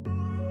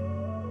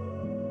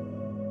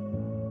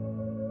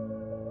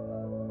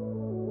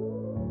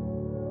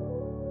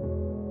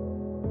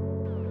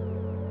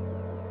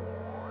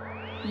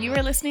You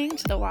are listening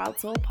to the Wild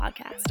Soul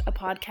Podcast, a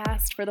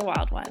podcast for the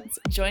wild ones.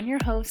 Join your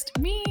host,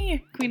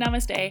 me, Queen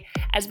Namaste,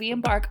 as we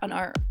embark on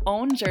our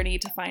own journey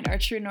to find our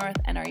true north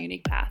and our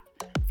unique path.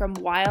 From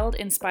wild,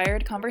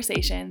 inspired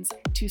conversations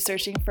to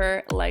searching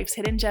for life's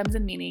hidden gems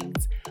and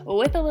meanings,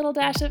 with a little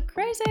dash of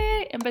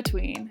crazy in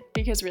between.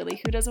 Because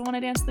really, who doesn't want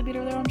to dance to the beat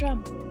of their own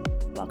drum?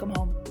 Welcome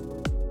home.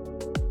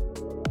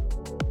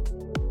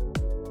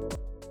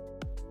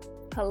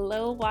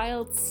 Hello,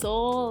 wild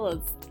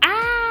souls.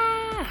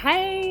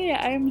 Hi,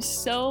 I'm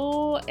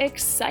so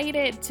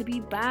excited to be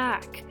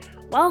back.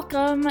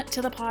 Welcome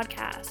to the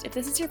podcast. If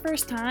this is your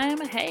first time,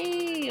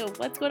 hey,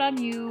 what's going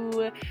on?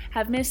 You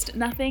have missed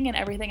nothing and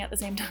everything at the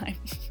same time.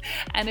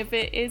 And if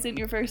it isn't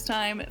your first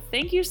time,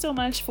 thank you so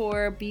much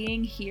for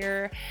being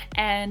here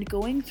and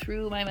going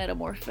through my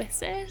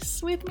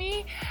metamorphosis with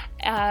me.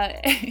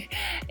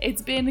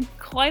 It's been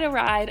quite a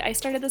ride. I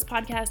started this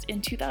podcast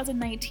in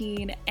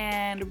 2019,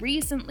 and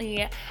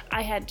recently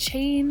I had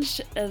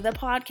changed the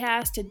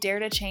podcast to Dare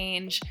to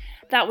Change.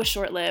 That was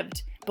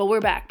short-lived, but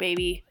we're back,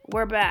 baby.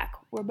 We're back.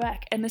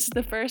 And this is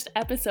the first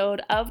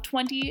episode of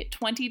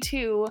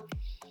 2022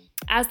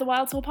 as the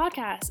Wild Soul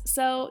Podcast.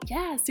 So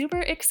yeah, super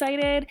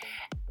excited,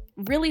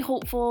 really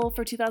hopeful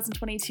for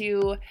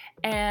 2022,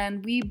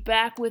 and we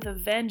back with a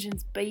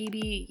vengeance,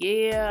 baby.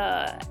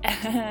 Yeah.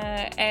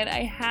 And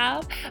I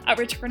have a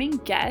returning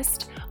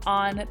guest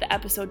on the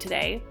episode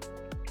today.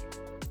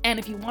 And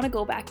if you want to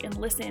go back and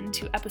listen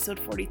to episode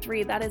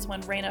 43, that is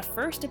when Raina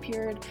first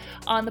appeared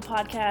on the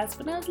podcast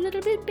when I was a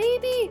little bit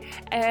baby.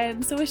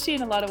 And so is she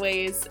in a lot of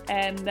ways,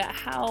 and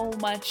how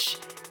much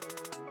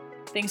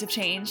things have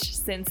changed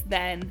since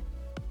then.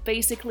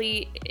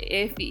 Basically,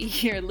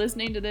 if you're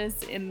listening to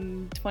this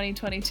in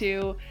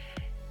 2022,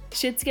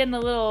 shit's getting a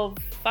little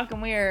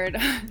fucking weird.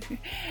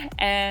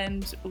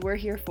 And we're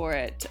here for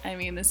it. I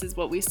mean, this is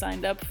what we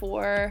signed up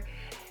for.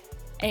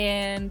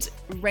 And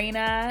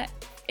Raina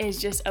is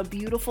just a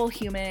beautiful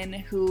human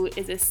who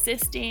is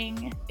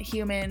assisting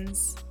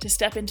humans to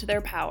step into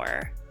their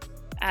power,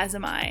 as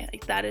am I.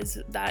 Like that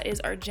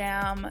is our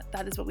jam.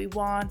 That is what we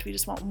want. We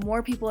just want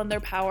more people in their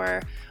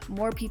power,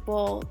 more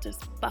people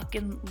just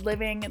fucking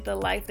living the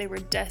life they were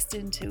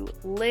destined to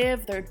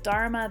live, their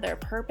dharma, their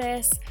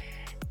purpose.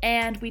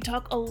 And we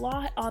talk a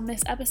lot on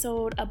this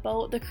episode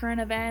about the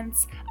current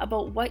events,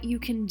 about what you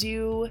can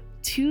do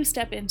to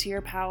step into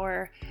your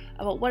power,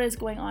 about what is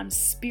going on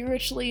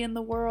spiritually in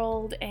the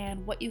world,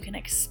 and what you can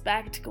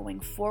expect going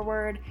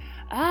forward.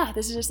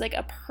 This is just like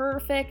a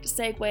perfect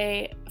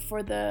segue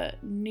for the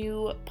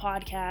new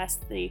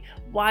podcast, the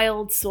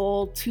Wild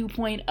Soul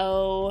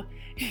 2.0.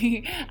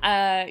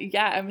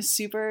 I'm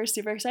super,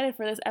 super excited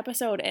for this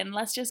episode, and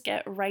let's just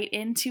get right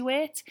into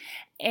it.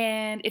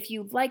 And if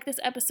you like this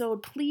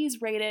episode,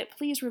 please rate it,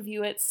 please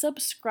review it,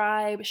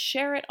 subscribe,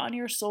 share it on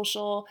your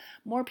social.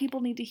 More people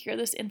need to hear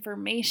this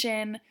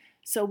information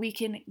so we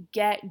can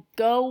get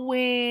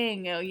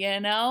going, you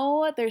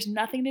know? There's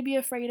nothing to be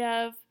afraid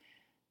of.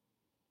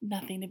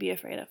 Nothing to be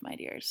afraid of, my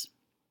dears.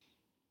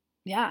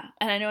 Yeah,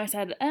 and I know I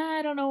said,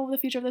 I don't know the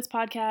future of this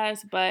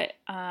podcast, but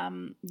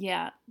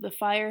the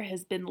fire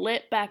has been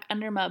lit back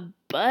under my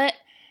butt,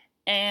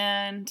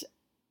 and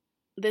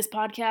this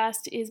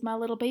podcast is my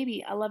little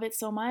baby. I love it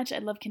so much. I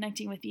love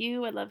connecting with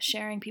you. I love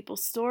sharing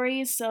people's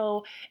stories,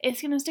 so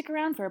it's going to stick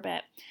around for a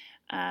bit.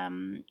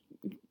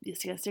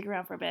 It's going to stick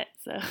around for a bit,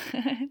 so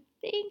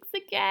thanks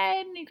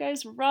again. You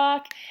guys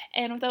rock.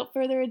 And without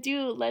further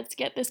ado, let's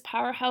get this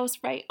powerhouse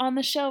right on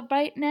the show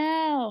right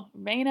now.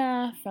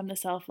 Raina from the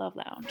Self Love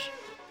Lounge.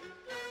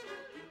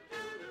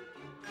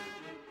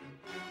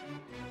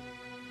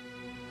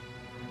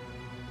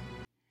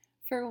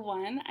 For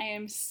one, I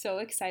am so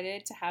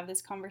excited to have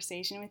this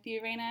conversation with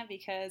you, Raina,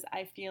 because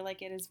I feel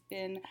like it has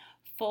been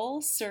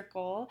full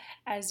circle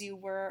as you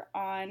were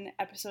on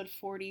episode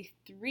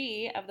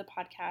 43 of the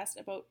podcast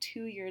about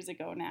 2 years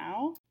ago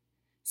now.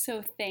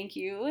 So thank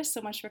you so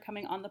much for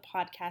coming on the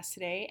podcast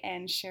today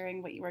and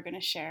sharing what you were going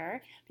to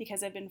share,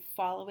 because I've been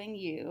following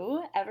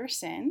you ever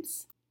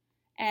since.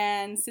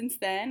 And since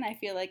then, I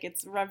feel like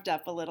it's revved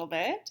up a little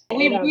bit.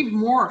 We've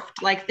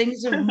morphed, like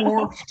things have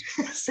morphed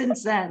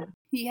since then.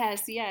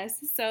 Yes.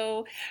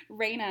 So,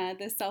 Raina,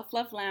 the Self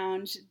Love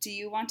Lounge, do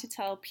you want to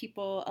tell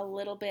people a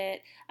little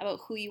bit about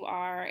who you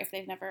are? If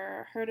they've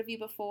never heard of you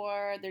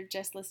before, they're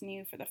just listening to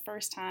you for the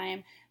first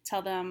time,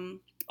 tell them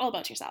all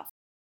about yourself.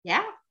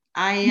 Yeah,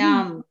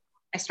 I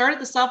started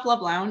the Self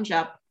Love Lounge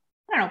up,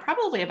 I don't know,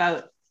 probably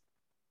about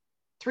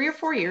 3 or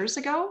 4 years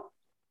ago.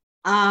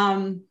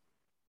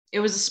 It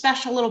was a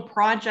special little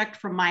project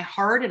from my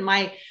heart, and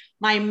my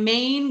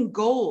main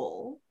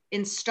goal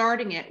in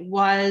starting it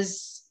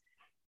was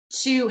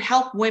to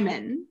help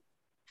women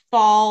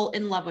fall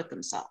in love with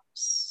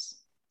themselves,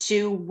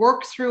 to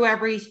work through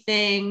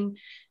everything,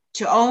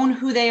 to own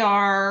who they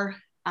are,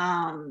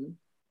 to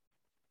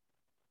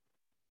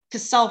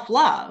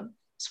self-love,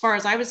 as far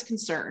as I was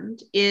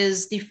concerned,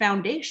 is the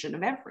foundation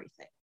of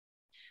everything.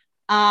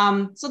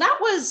 So that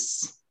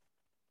was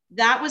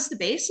the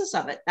basis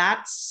of it.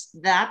 That's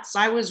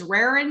I was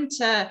raring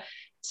to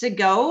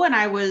go, and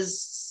I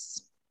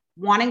was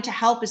wanting to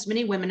help as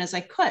many women as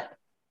I could.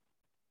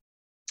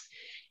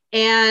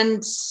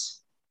 And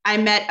I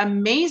met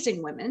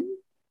amazing women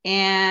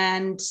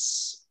and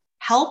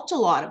helped a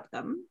lot of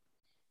them.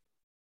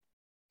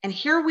 And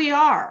here we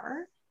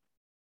are.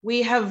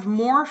 We have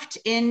morphed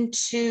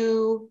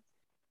into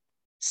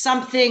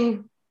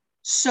something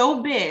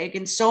so big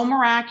and so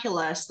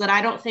miraculous that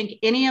I don't think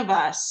any of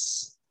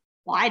us,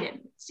 well, I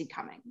didn't see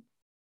coming.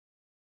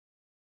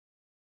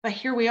 But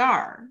here we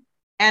are.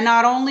 And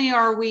not only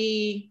are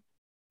we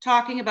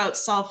talking about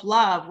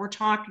self-love, we're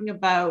talking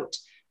about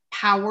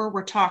power,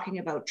 we're talking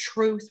about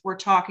truth, we're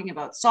talking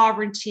about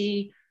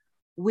sovereignty.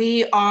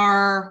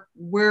 We're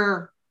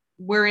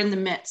in the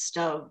midst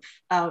of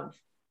a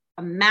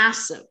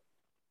massive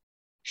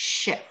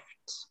shift.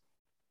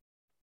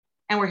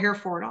 And we're here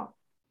for it all.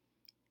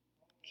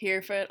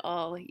 Here for it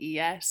all,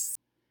 yes.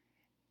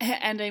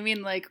 And I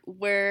mean, like,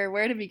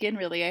 where to begin,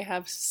 really? I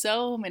have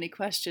so many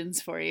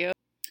questions for you.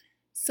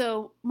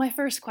 So my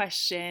first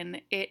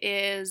question, it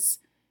is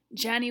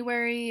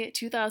January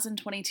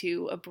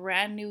 2022, a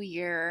brand new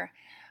year.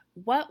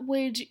 What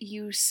would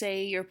you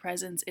say your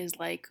presence is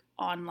like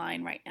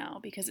online right now?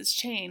 Because it's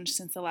changed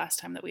since the last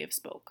time that we have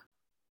spoke.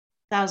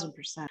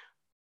 1,000%.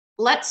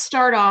 Let's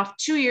start off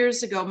 2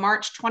 years ago,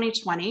 March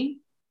 2020.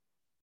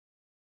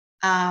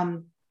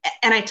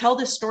 And I tell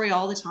this story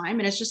all the time,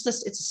 and it's just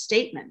this, it's a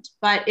statement,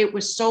 but it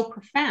was so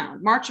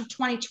profound. March of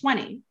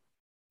 2020,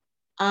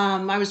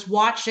 I was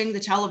watching the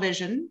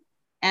television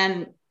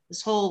and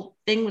this whole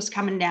thing was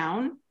coming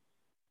down.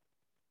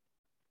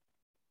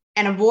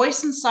 And a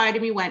voice inside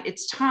of me went,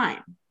 "It's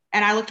time."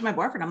 And I looked at my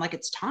boyfriend. I'm like,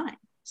 "It's time."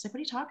 He's like, "What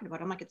are you talking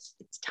about?" I'm like, it's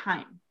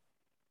time.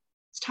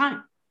 It's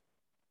time.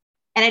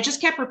 And it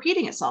just kept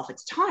repeating itself.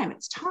 It's time.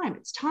 It's time.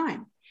 It's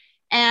time.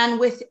 And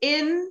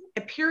within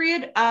a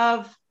period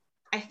of,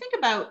 I think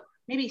about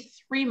maybe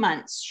 3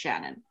 months,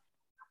 Shannon,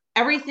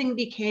 everything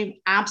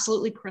became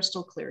absolutely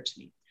crystal clear to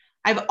me.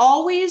 I've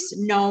always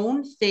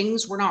known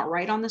things were not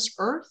right on this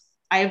earth.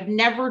 I have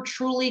never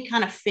truly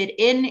kind of fit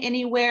in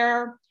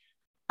anywhere.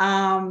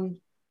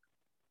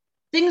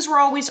 Things were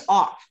always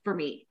off for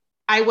me.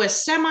 I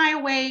was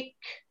semi-awake,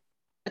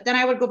 but then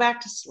I would go back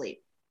to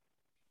sleep.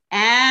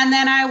 And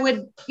then I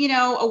would,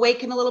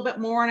 awaken a little bit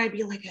more and I'd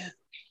be like,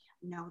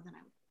 then I would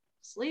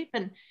sleep.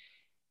 And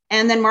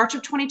then March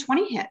of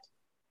 2020 hit.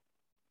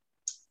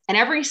 And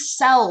every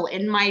cell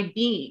in my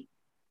being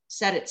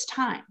said it's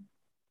time.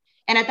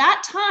 And at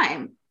that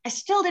time, I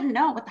still didn't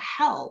know what the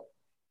hell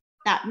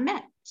that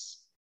meant.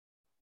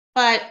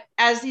 But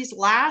as these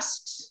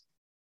last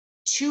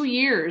 2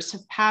 years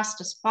have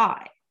passed us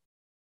by,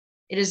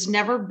 it has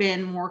never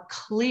been more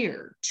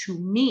clear to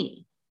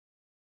me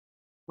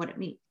what it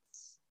means.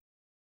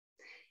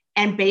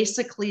 And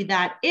basically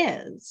that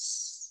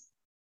is,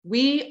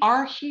 we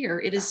are here.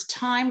 It is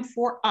time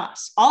for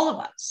us, all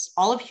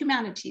of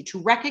humanity,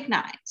 to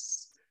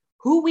recognize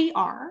who we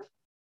are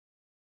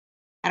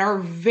at our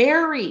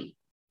very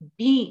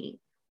being,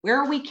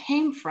 where we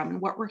came from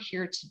and what we're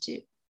here to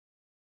do.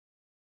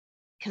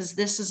 Because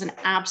this is an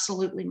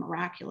absolutely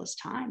miraculous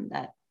time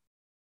that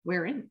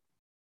we're in.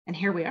 And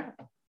here we are.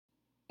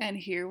 And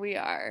here we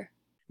are.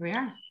 We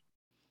are.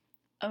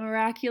 A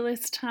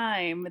miraculous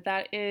time.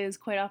 That is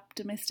quite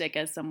optimistic,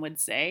 as some would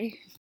say.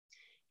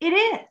 It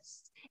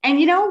is. And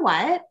you know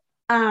what?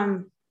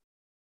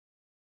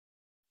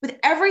 With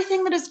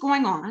everything that is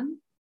going on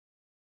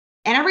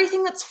and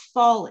everything that's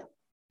fallen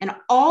and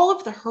all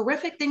of the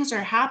horrific things that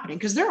are happening,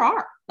 because there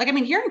are,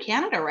 here in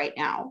Canada right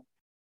now,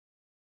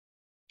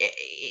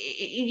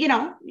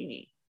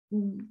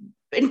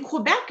 in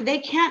Quebec, they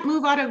can't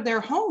move out of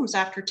their homes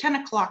after 10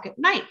 o'clock at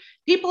night.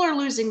 People are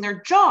losing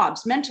their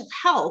jobs. Mental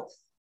health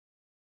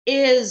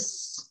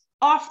is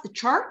off the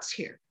charts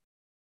here.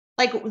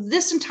 Like,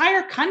 this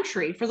entire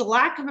country, for the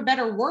lack of a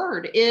better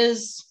word,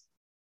 it's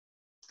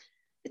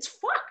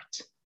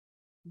fucked,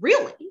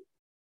 really.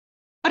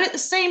 But at the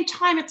same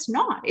time, it's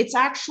not. It's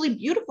actually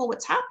beautiful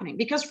what's happening,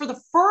 because for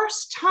the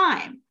first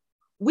time,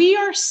 we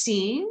are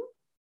seeing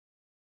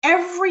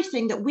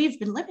everything that we've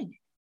been living in.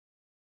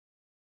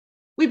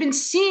 We've been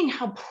seeing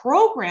how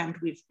programmed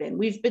we've been.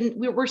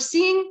 We're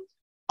seeing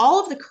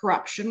all of the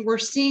corruption. We're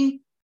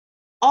seeing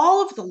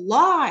all of the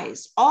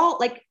lies,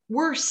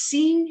 we're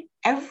seeing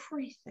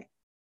everything,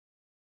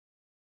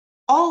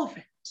 all of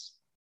it.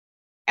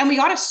 And we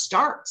got to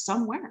start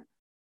somewhere.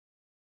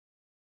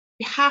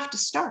 We have to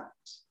start.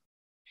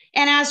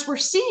 And as we're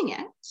seeing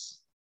it,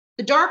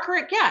 the darker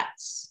it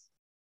gets,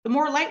 the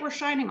more light we're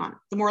shining on it.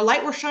 The more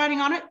light we're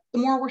shining on it, the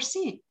more we're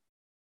seeing.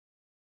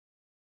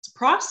 It's a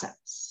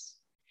process.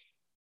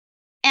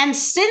 And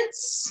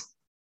since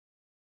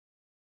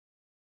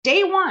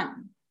day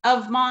one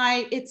of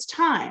it's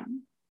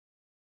time,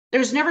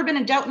 there's never been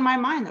a doubt in my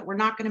mind that we're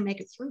not going to make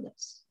it through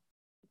this.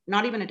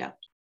 Not even a doubt.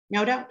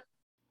 No doubt.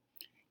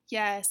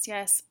 Yes.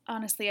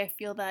 Honestly, I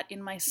feel that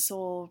in my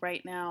soul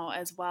right now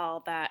as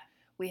well, that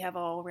we have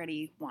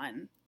already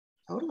won.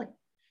 Totally.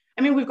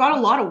 We've got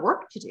a lot of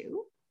work to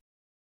do.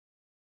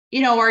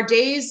 Our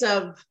days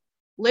of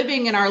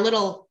living in our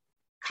little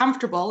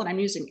comfortable, and I'm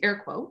using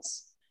air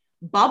quotes,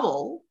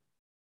 bubble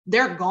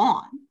they're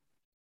gone.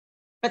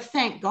 But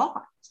thank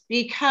God,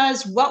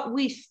 because what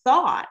we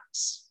thought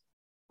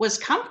was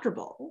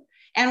comfortable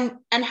and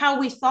how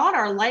we thought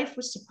our life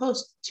was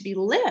supposed to be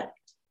lived,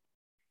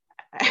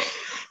 I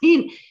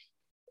mean,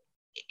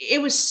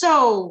 it was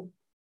so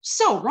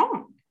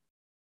wrong.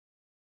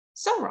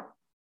 So wrong.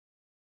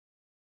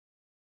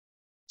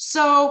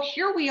 So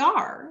here we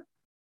are,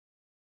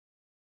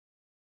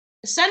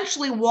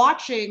 essentially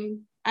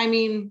watching,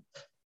 the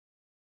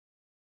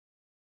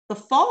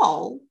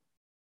fall.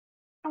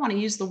 I don't want to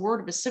use the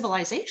word of a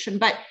civilization,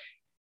 but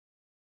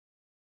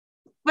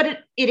it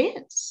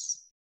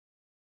is.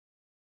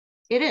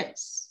 It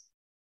is.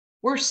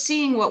 We're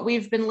seeing what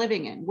we've been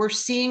living in. We're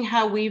seeing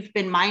how we've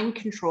been mind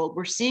controlled.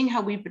 We're seeing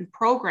how we've been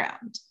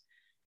programmed.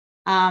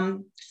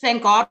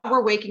 Thank God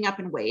we're waking up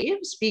in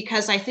waves,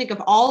 because I think if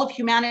all of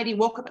humanity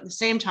woke up at the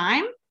same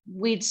time,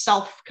 we'd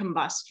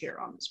self-combust here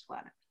on this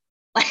planet.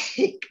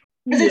 Like,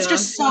 because it's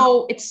just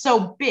it's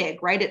so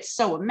big, right? It's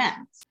so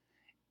immense.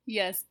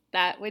 Yes,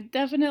 that would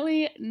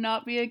definitely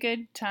not be a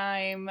good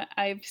time.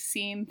 I've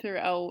seen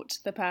throughout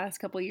the past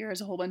couple of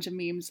years a whole bunch of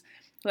memes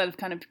that have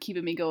kind of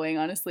keeping me going,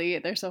 honestly.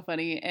 They're so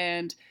funny.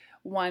 And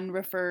one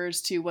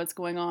refers to what's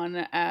going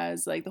on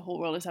as like the whole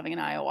world is having an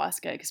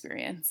ayahuasca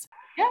experience.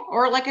 Yeah,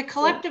 or like a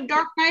collective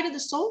dark night of the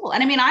soul.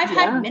 And I mean, I've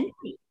had many.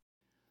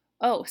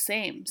 Oh,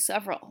 same,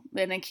 several.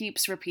 And it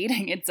keeps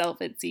repeating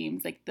itself, it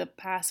seems. Like the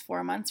past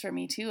 4 months for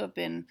me too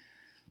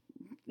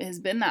has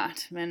been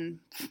that. And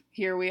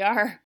here we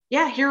are.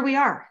 Yeah, here we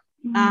are.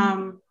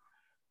 Mm-hmm.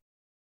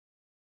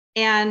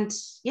 And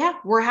yeah,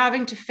 we're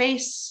having to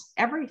face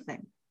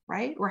everything,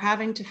 right? We're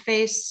having to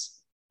face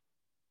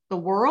the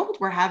world.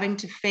 We're having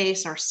to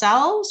face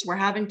ourselves. We're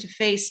having to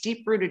face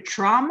deep-rooted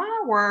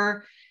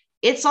trauma.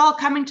 It's all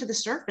coming to the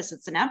surface.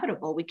 It's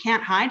inevitable. We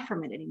can't hide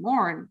from it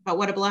anymore. But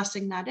what a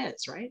blessing that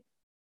is, right?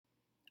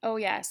 Oh,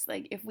 yes.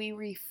 Like if we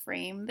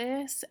reframe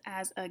this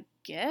as a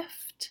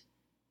gift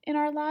in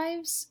our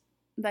lives,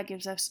 that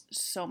gives us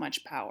so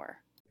much power.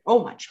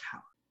 Oh, much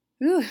power.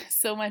 Ooh,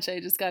 so much. I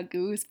just got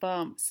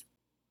goosebumps.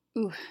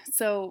 Ooh,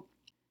 so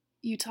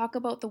you talk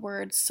about the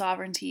word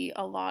sovereignty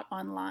a lot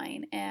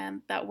online,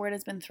 and that word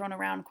has been thrown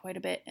around quite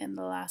a bit in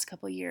the last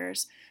couple of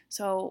years.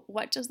 So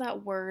what does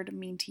that word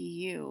mean to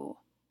you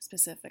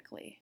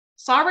specifically?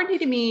 Sovereignty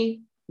to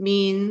me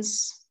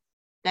means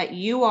that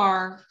you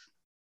are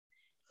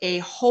a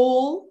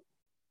whole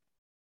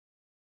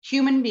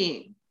human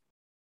being.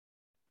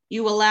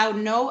 You allow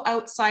no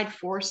outside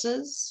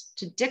forces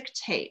to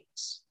dictate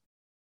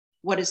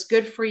what is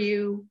good for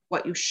you,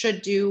 what you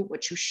should do,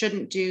 what you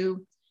shouldn't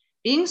do.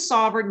 Being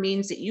sovereign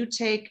means that you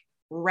take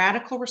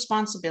radical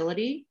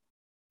responsibility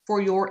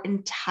for your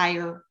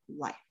entire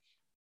life,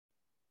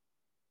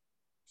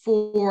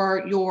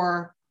 for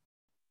your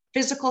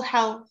physical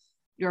health,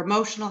 your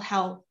emotional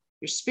health,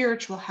 your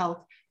spiritual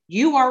health.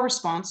 You are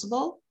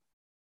responsible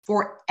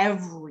for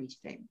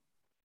everything.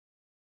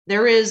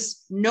 There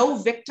is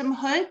no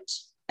victimhood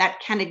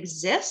that can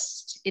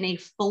exist in a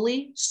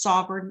fully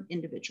sovereign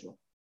individual.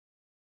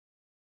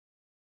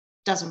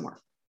 Doesn't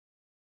work.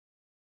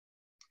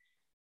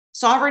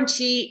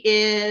 Sovereignty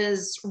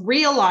is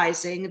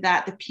realizing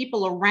that the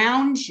people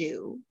around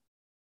you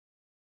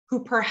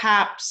who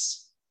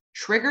perhaps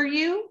trigger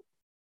you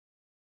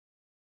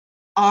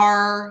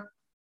are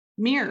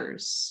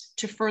mirrors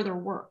to further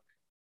work.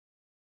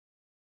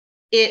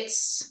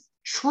 It's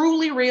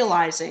truly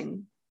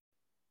realizing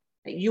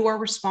that you are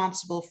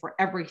responsible for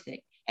everything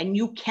and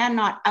you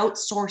cannot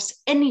outsource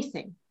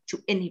anything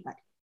to anybody.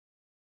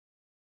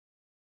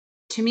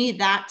 To me,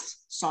 that's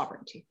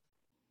sovereignty.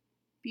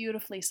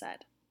 Beautifully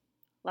said.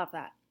 Love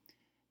that.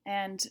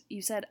 And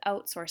you said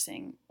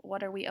outsourcing.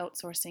 What are we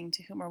outsourcing?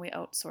 To whom are we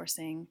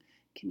outsourcing?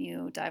 Can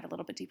you dive a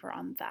little bit deeper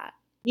on that?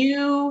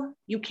 You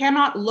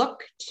cannot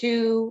look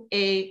to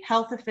a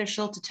health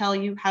official to tell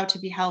you how to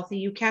be healthy.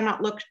 You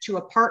cannot look to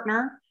a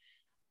partner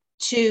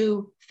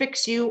to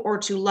fix you or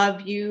to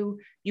love you.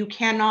 You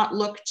cannot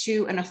look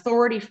to an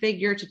authority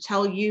figure to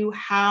tell you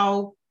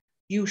how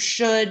you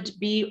should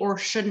be or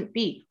shouldn't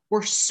be.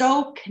 We're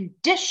so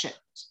conditioned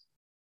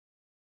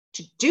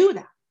to do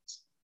that.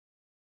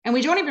 And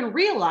we don't even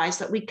realize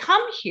that we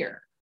come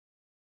here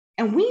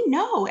and we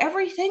know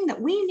everything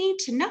that we need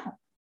to know.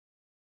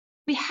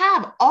 We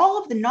have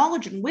all of the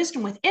knowledge and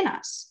wisdom within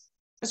us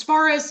as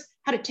far as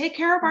how to take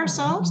care of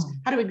ourselves,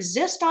 how to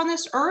exist on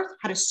this earth,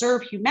 how to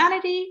serve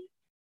humanity,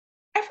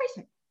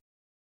 everything.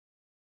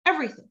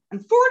 Everything.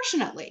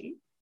 Unfortunately,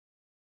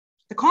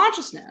 the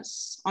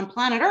consciousness on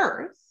planet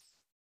Earth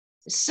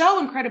is so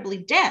incredibly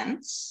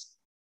dense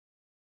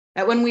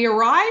that when we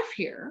arrive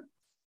here,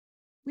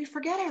 we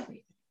forget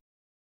everything.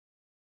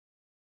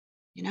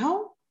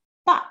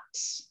 But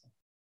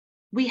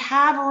we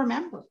have a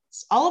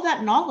remembrance. All of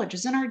that knowledge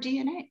is in our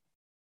DNA.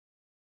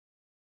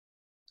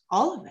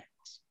 All of it,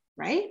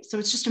 right? So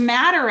it's just a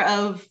matter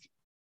of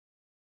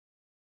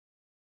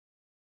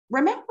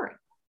remembering.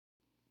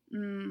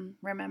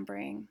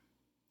 Remembering.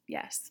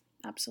 Yes,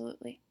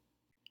 absolutely.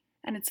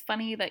 And it's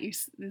funny that you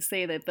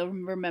say that the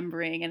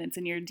remembering and it's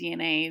in your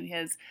DNA,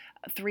 because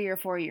 3 or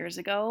 4 years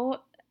ago,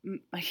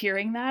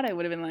 hearing that, I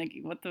would have been like,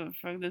 what the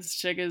fuck, this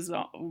chick is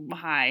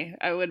high.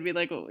 I would be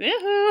like,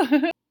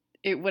 woohoo.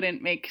 It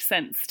wouldn't make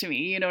sense to me.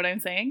 You know what I'm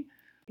saying?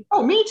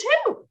 Oh, me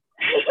too.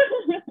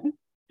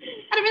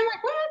 I'd have been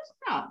like,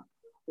 what?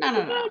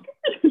 No.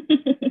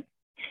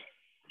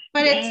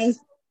 But Yes.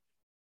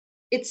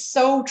 it's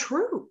so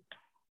true.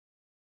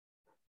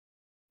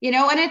 You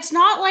know, and it's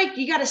not like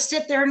you got to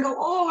sit there and go,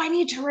 oh, I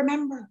need to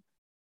remember.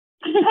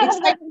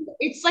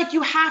 It's like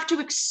you have to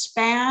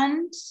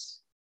expand,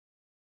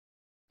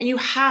 and you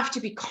have to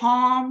be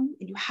calm,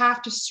 and you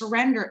have to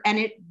surrender, and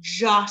it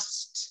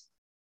just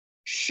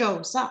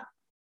shows up.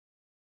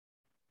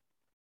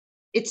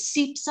 It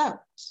seeps out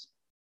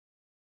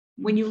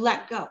when you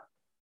let go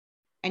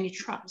and you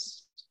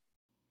trust.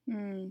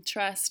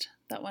 Trust.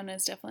 That one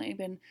has definitely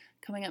been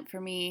coming up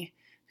for me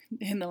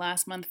in the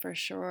last month for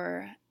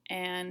sure.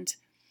 And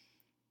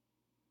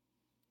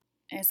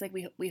it's like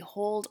we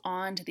hold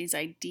on to these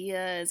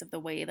ideas of the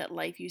way that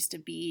life used to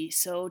be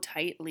so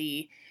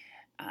tightly.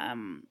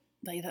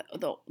 Like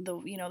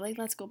the you know, like,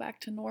 let's go back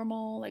to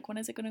normal. Like, when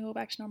is it going to go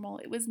back to normal?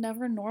 It was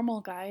never normal,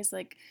 guys.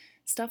 Like,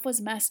 stuff was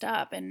messed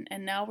up, and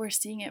now we're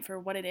seeing it for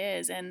what it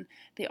is. And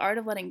the art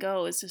of letting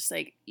go is just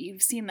like,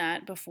 you've seen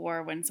that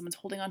before when someone's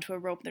holding onto a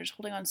rope, they're just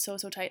holding on so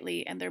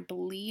tightly and they're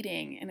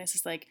bleeding, and it's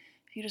just like,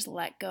 if you just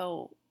let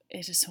go,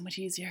 it's just so much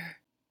easier.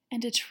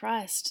 And to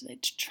trust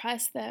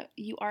that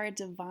you are a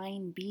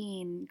divine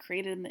being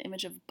created in the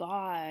image of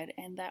God,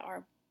 and that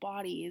our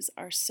bodies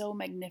are so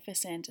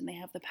magnificent and they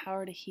have the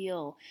power to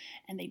heal,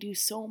 and they do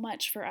so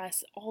much for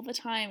us all the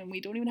time, and we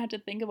don't even have to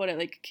think about it.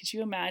 Like, could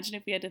you imagine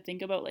if we had to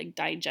think about like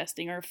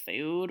digesting our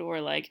food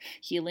or like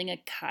healing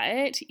a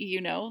cut?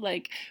 You know,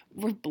 like,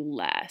 we're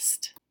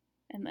blessed.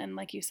 And then,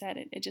 like you said,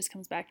 it just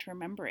comes back to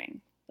remembering.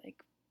 Like,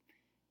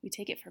 we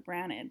take it for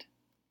granted.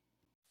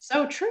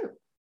 So true.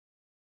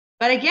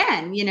 But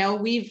again, you know,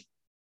 we've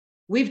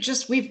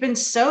been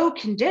so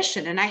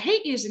conditioned, and I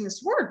hate using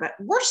this word, but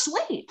we're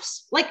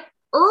slaves. Like,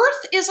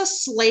 Earth is a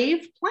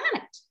slave planet.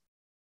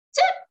 That's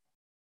it.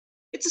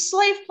 It's a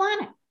slave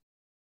planet.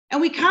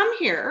 And we come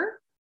here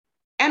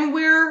and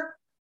we're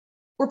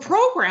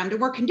programmed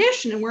and we're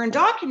conditioned and we're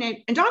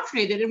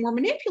indoctrinated and we're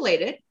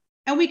manipulated.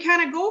 And we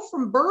kind of go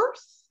from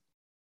birth,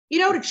 you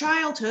know, to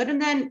childhood.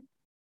 And then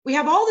we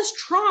have all this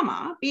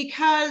trauma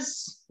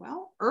because,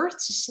 well,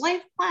 Earth's a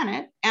slave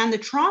planet, and the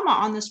trauma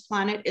on this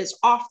planet is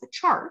off the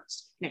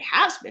charts, and it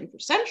has been for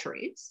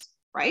centuries,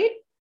 right?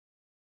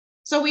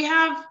 So we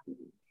have,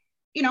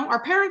 you know,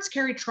 our parents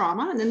carry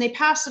trauma, and then they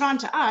pass it on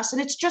to us,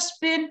 and it's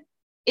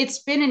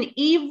been an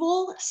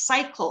evil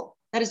cycle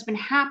that has been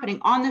happening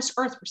on this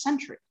earth for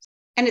centuries,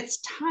 and it's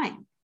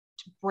time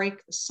to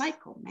break the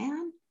cycle,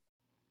 man.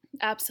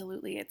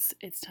 Absolutely,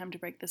 it's time to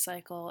break the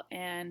cycle,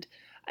 and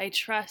I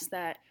trust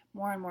that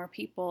more and more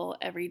people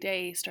every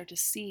day start to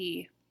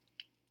see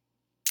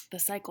the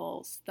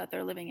cycles that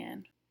they're living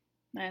in.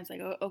 And it's like,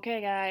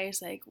 okay,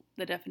 guys, like,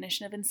 the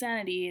definition of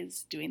insanity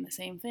is doing the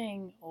same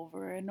thing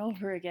over and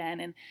over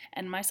again,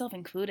 and myself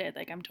included.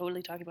 Like, I'm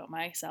totally talking about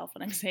myself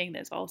when I'm saying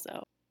this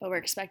also. But we're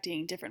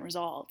expecting different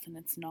results, and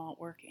it's not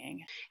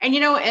working. And you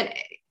know,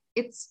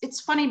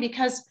 it's funny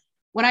because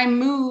when I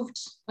moved,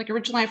 like,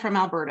 originally I'm from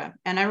Alberta,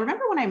 and I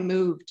remember when I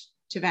moved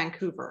to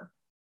Vancouver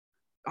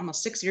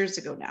almost 6 years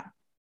ago now,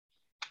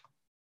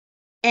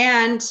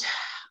 and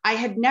I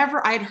had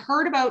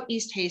heard about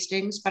East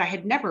Hastings, but I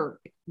had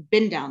never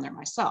been down there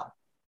myself.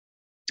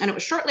 And it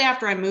was shortly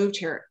after I moved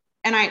here,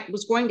 and I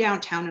was going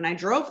downtown, and I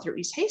drove through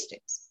East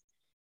Hastings,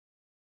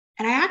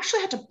 and I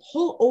actually had to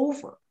pull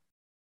over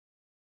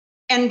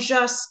and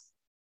just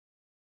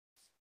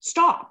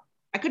stop.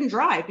 I couldn't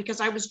drive because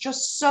I was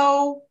just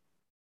so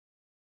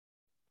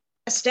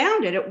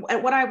astounded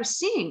at what I was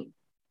seeing.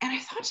 And I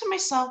thought to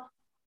myself,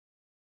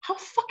 how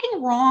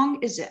fucking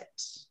wrong is it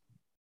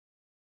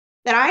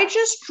that I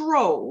just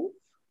drove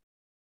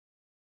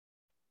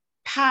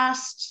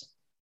past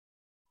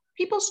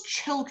people's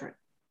children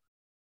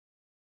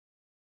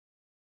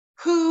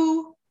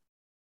who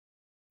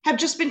have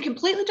just been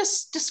completely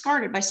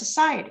discarded by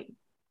society?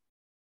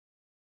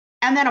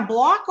 And then a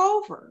block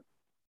over,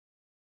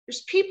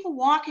 there's people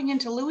walking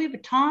into Louis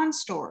Vuitton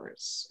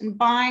stores and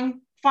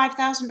buying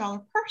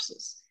 $5,000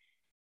 purses.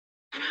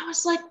 And I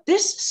was like,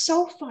 this is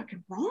so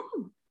fucking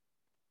wrong.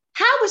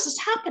 How is this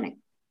happening?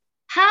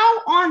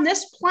 How on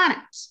this planet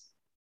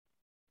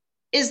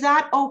is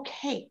that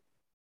okay?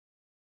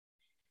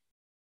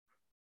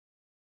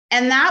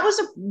 And that was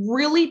a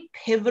really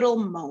pivotal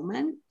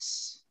moment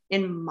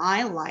in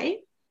my life,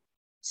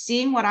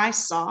 seeing what I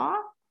saw.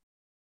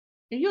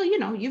 You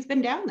know, you've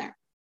been down there.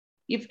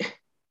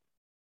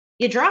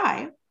 You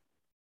drive.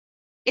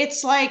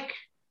 It's like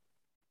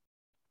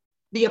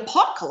the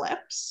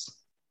apocalypse.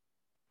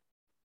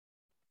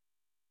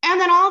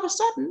 And then all of a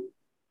sudden,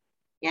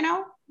 you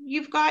know,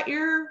 you've got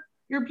your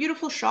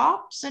beautiful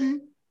shops,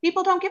 and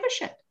people don't give a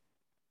shit.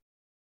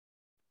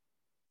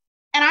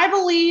 And I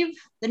believe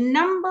the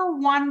number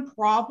one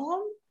problem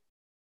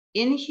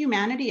in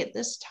humanity at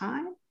this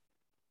time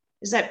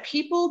is that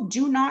people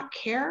do not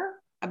care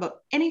about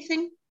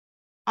anything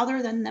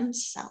other than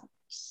themselves.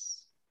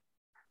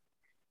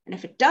 And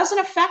if it doesn't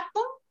affect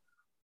them,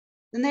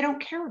 then they don't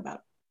care about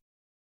it.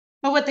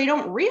 But what they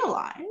don't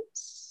realize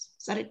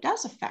is that it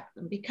does affect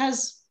them,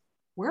 because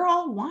we're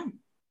all one.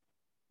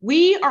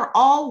 We are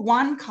all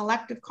one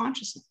collective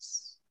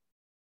consciousness.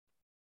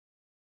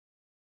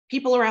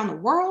 People around the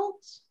world,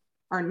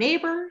 our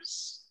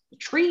neighbors, the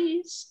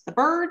trees, the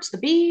birds, the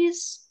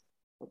bees,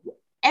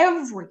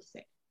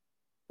 everything.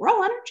 We're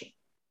all energy.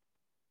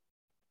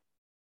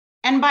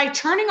 And by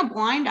turning a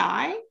blind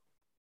eye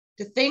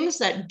to things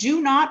that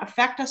do not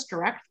affect us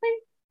directly,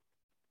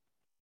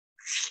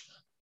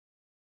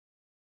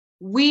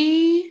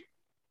 we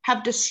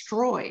have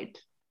destroyed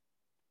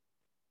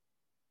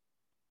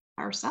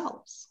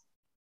ourselves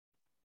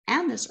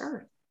and this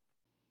earth.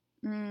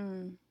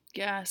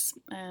 Yes,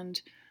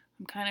 and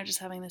I'm kind of just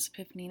having this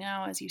epiphany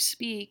now as you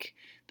speak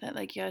that,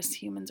 like, yes,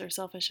 humans are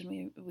selfish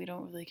and we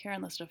don't really care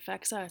unless it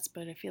affects us.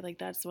 But I feel like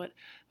that's what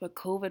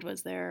COVID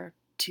was there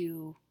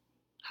to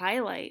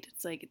highlight.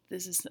 It's like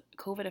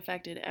COVID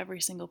affected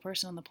every single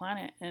person on the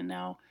planet, and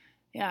now,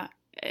 yeah,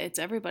 it's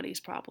everybody's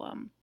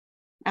problem.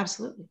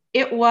 Absolutely.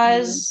 It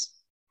was,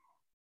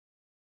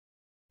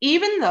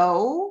 even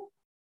though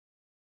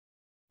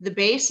the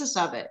basis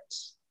of it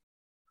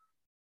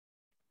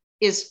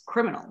is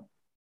criminal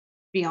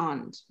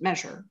beyond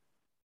measure,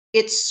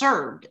 it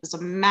served as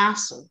a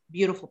massive,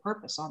 beautiful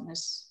purpose on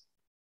this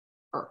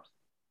earth.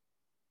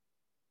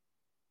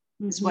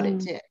 Is what it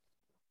did.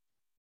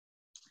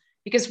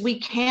 Because we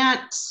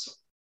can't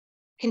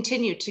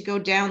continue to go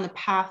down the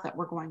path that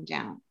we're going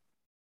down.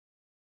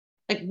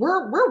 Like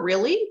we're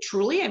really,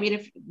 truly, I mean,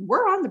 if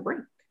we're on the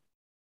brink,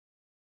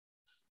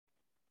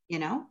 you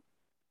know,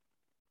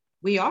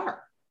 we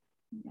are.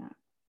 Yeah.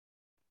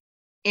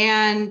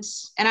 And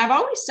I've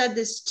always said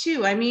this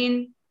too. I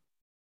mean,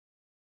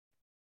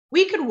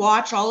 we could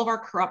watch all of our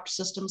corrupt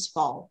systems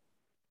fall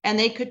and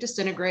they could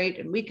disintegrate,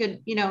 and we could,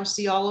 you know,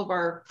 see all of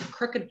our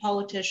crooked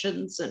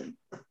politicians and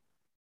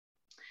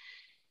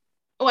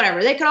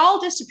whatever. They could all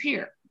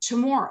disappear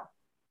tomorrow.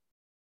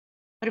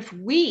 But if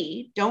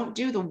we don't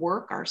do the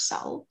work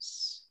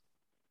ourselves,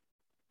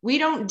 we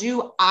don't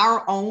do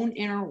our own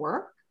inner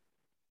work,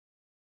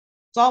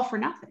 it's all for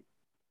nothing.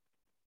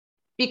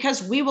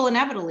 Because we will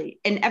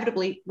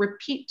inevitably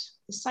repeat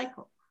the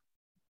cycle.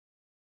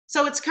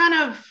 So it's kind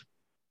of,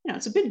 you know,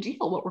 it's a big deal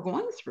what we're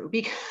going through,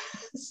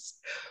 because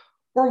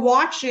we're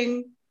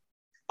watching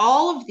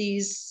all of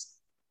these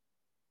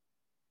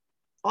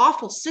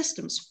awful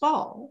systems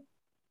fall.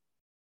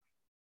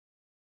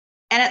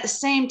 And at the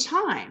same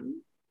time,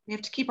 we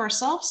have to keep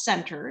ourselves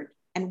centered,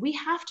 and we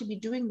have to be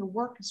doing the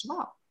work as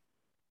well.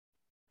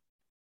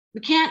 We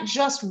can't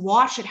just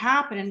watch it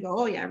happen and go,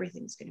 oh yeah,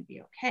 everything's going to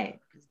be okay,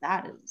 because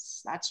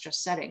that's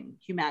just setting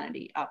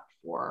humanity up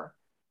for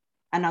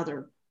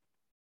another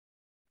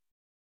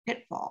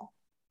pitfall.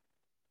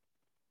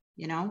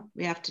 You know,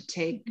 we have to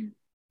take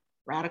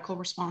radical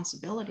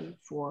responsibility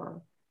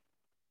for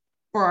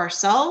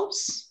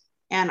ourselves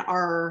and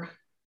our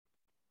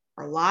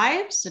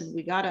lives, and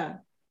we got to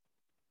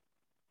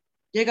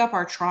dig up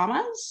our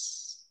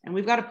traumas, and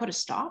we've got to put a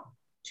stop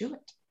to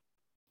it.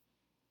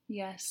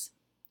 Yes.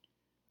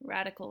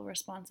 Radical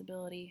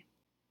responsibility.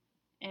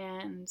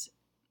 And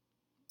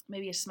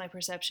maybe it's just my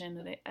perception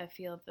that I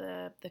feel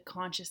the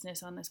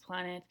consciousness on this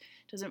planet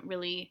doesn't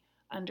really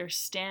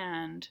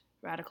understand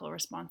radical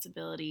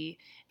responsibility,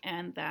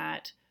 and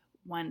that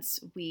once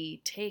we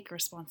take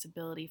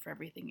responsibility for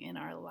everything in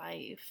our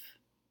life,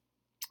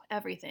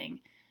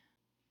 everything,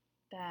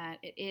 that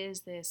it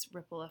is this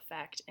ripple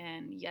effect.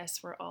 And yes,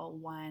 we're all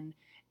one,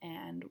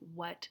 and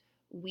what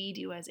we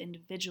do as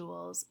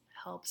individuals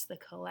helps the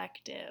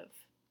collective.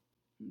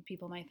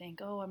 People might think,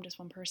 oh, I'm just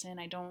one person,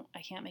 I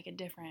can't make a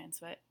difference,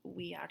 but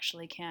we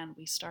actually can.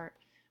 We start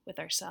with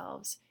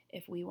ourselves.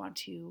 If we want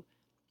to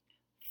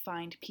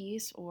find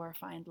peace or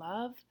find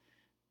love,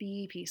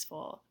 be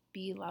peaceful,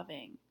 be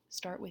loving.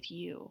 Start with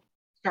you.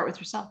 Start with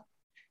yourself.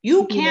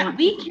 We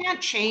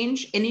can't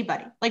change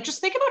anybody. Like,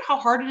 just think about how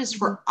hard it is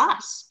for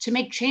us to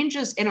make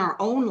changes in our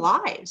own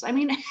lives. I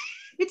mean,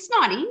 it's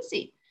not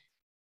easy.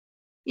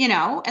 You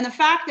know, and the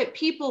fact that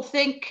people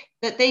think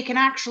that they can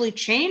actually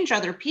change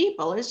other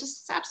people is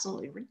just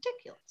absolutely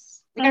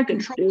ridiculous. They got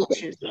control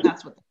issues, and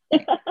that's what they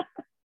think.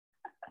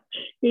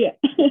 Yeah.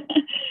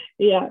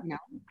 Yeah. You know?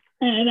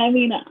 And I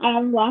mean,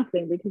 I'm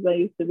laughing because I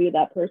used to be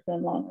that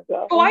person long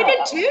ago. Oh, I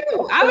did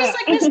too. I was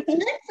like this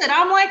kid.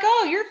 I'm like,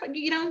 oh,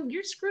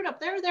 you're screwed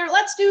up there.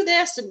 Let's do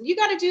this, and you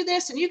got to do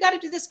this, and you got to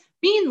do this.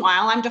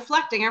 Meanwhile, I'm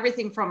deflecting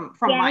everything from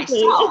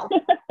myself.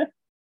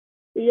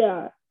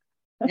 Yeah.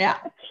 Yeah.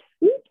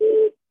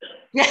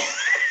 Yeah.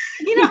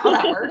 You know how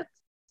that works.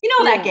 You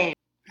know that game.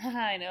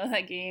 I know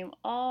that game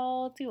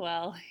all too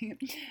well.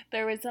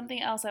 There was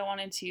something else I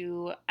wanted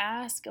to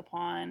ask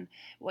upon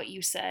what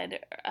you said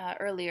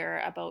earlier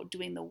about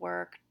doing the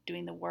work,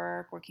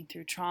 working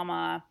through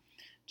trauma,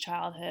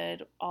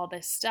 childhood, all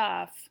this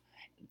stuff.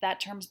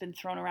 That term's been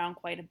thrown around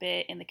quite a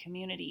bit in the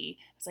community.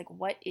 It's like,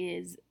 what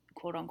is,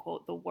 quote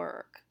unquote, the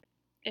work?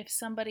 If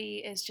somebody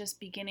is just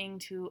beginning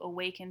to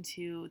awaken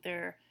to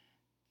their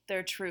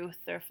their truth,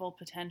 their full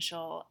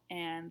potential,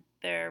 and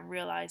they're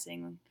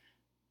realizing,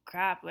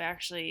 crap,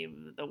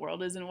 the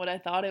world isn't what I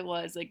thought it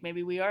was. Like,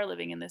 maybe we are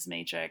living in this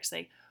matrix.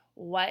 Like,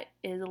 what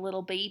is a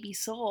little baby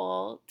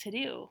soul to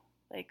do?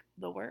 Like,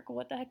 the work?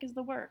 What the heck is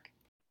the work?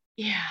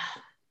 Yeah,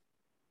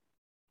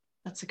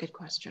 that's a good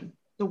question.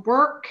 The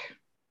work,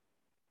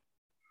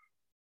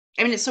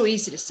 I mean, it's so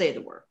easy to say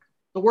the work.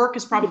 The work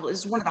is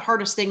one of the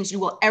hardest things you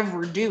will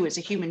ever do as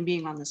a human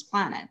being on this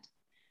planet.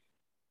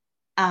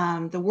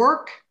 The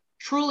work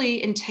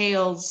truly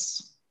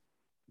entails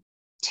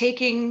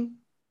taking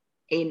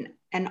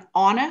an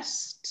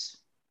honest,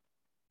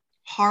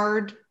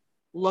 hard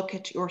look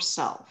at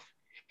yourself.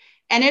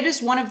 And it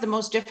is one of the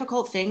most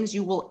difficult things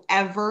you will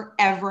ever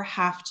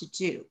have to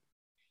do.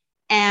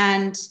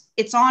 And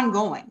it's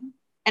ongoing.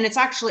 And it's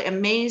actually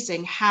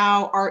amazing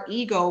how our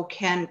ego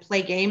can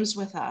play games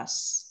with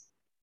us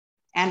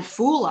and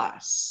fool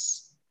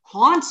us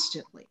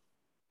constantly.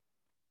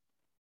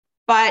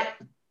 But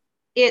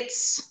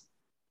it's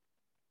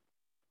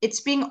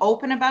being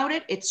open about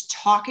it. It's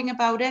talking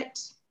about it.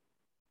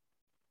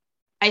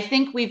 I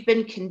think we've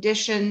been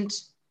conditioned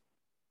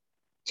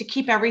to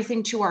keep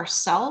everything to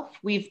ourselves.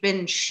 We've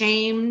been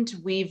shamed.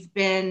 We've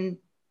been,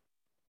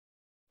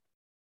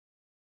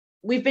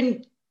 what's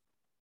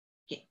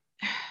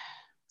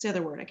the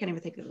other word? I can't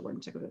even think of the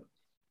word.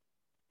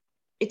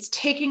 It's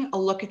taking a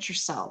look at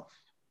yourself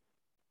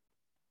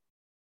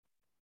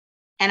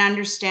and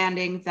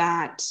understanding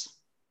that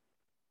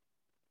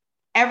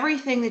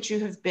everything that you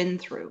have been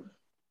through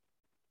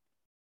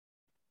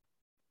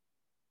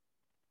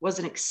was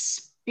an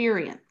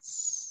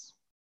experience.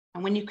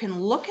 And when you can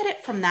look at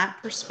it from that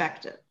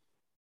perspective,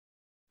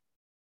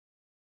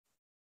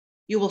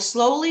 you will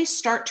slowly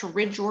start to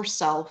rid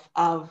yourself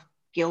of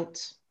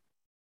guilt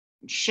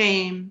and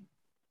shame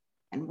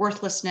and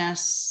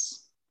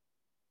worthlessness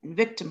and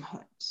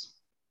victimhood.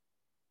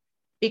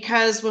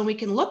 Because when we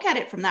can look at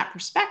it from that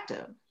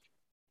perspective,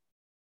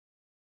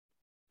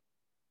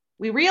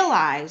 we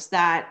realize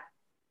that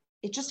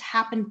it just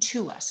happened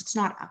to us. It's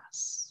not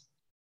us.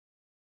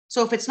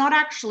 So if it's not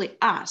actually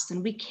us,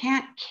 then we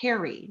can't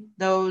carry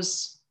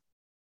those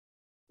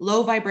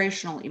low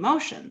vibrational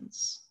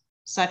emotions,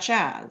 such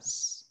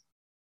as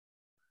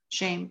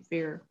shame,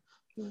 fear,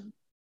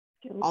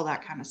 all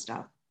that kind of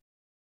stuff.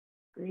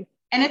 Grief.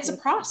 And it's a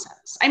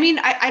process. I mean,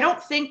 I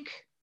don't think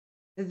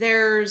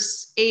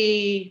there's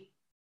a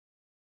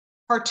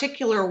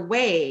particular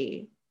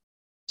way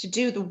to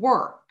do the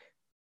work.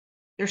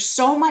 There's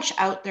so much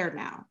out there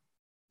now.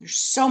 There's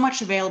so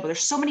much available. There's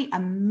so many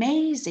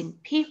amazing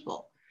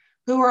people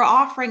who are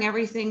offering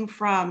everything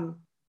from,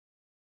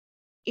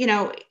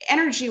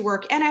 energy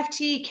work,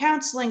 NFT,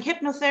 counseling,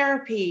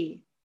 hypnotherapy,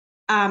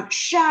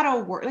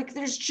 shadow work. Like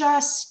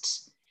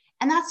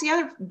and that's the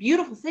other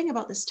beautiful thing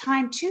about this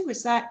time too,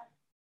 is that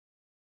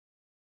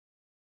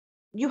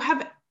you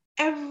have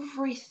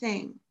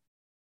everything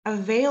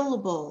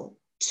available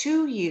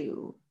to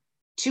you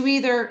to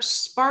either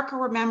spark a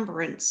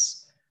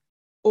remembrance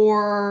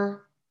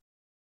or,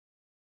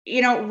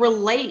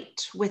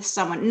 relate with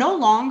someone. No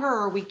longer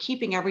are we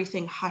keeping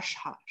everything hush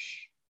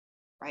hush,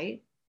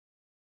 right?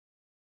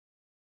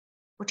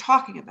 We're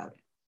talking about it.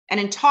 And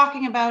in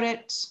talking about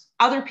it,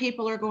 other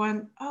people are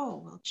going,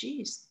 oh, well,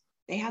 geez,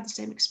 they had the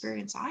same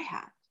experience I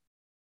had,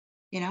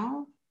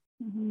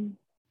 Mm-hmm.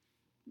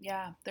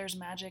 Yeah, there's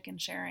magic in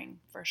sharing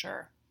for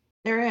sure.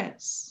 There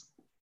is.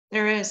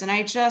 And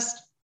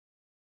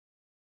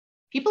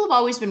people have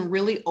always been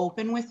really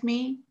open with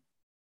me.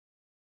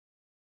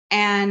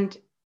 And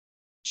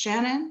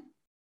Shannon,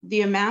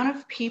 the amount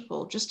of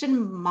people just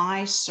in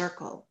my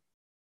circle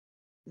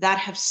that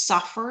have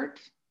suffered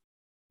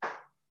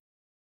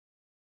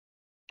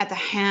at the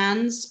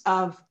hands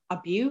of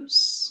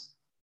abuse,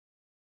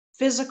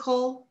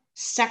 physical,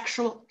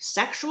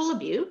 sexual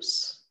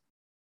abuse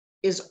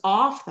is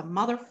off the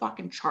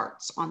motherfucking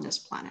charts on this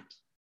planet.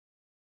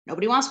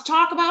 Nobody wants to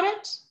talk about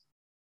it.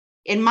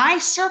 In my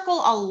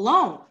circle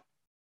alone,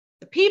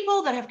 the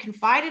people that have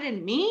confided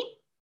in me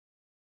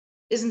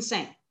is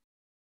insane.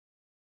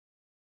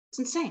 It's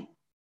insane.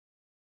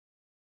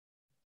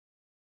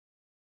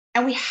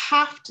 And we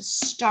have to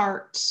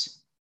start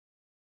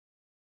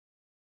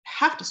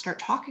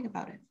talking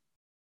about it.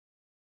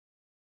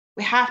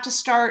 We have to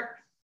start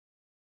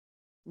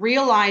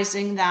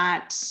realizing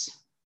that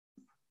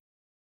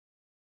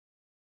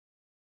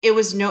it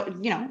was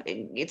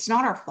it's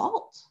not our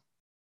fault.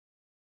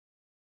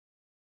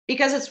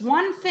 Because it's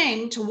one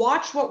thing to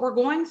watch what we're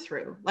going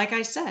through. Like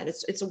I said,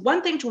 it's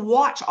one thing to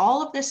watch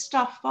all of this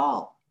stuff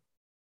fall.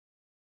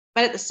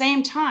 But at the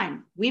same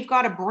time, we've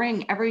got to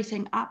bring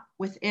everything up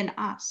within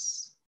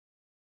us.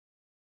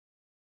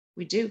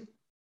 We do.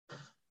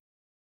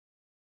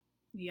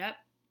 Yep.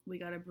 We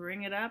got to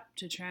bring it up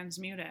to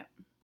transmute it.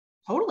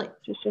 Totally.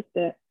 Just shift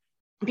it.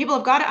 And people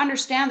have got to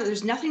understand that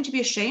there's nothing to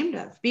be ashamed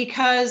of,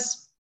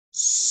 because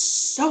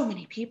so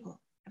many people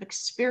have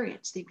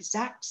experienced the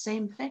exact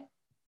same thing.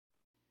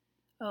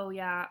 Oh,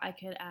 yeah. I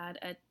could add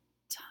a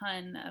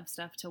ton of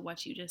stuff to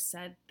what you just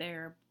said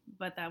there,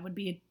 but that would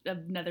be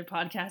another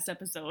podcast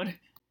episode.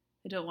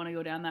 I don't want to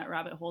go down that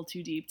rabbit hole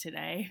too deep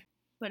today.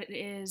 But it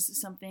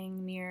is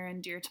something near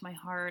and dear to my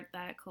heart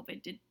that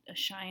COVID did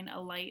shine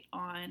a light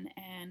on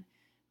and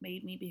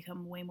made me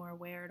become way more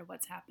aware of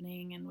what's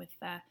happening. And with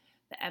the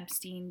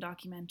Epstein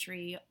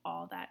documentary,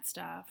 all that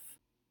stuff,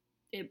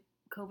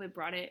 COVID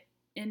brought it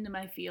into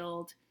my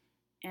field.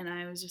 And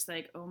I was just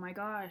like, oh my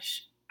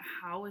gosh,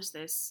 how is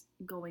this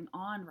going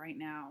on right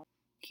now?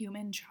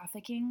 Human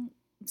trafficking,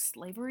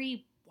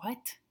 slavery,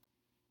 what?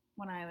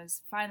 When I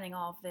was finding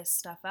all of this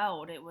stuff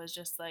out, it was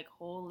just like,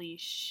 holy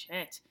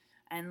shit.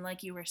 And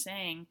like you were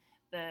saying,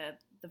 the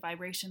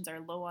vibrations are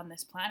low on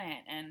this planet,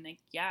 and like,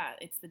 yeah,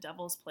 it's the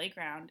devil's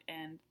playground,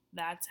 and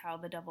that's how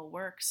the devil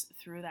works,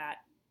 through that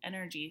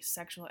energy,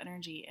 sexual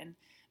energy, and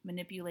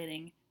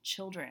manipulating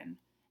children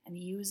and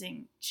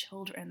using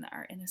children that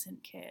are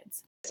innocent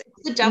kids.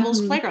 The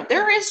devil's playground.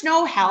 There is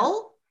no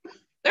hell.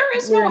 There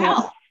is no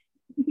hell.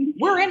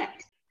 We're in it.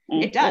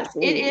 It does.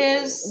 It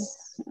is,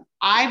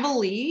 I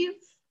believe,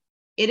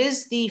 it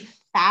is the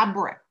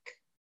fabric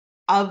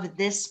of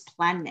this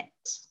planet.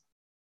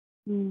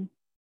 Yeah.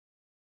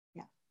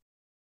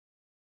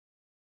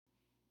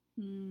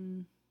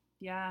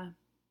 Yeah.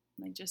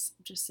 Like just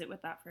sit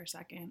with that for a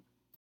second.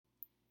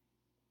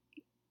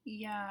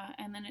 Yeah,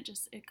 and then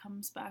it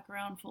comes back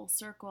around full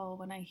circle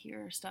when I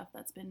hear stuff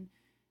that's been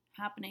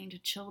happening to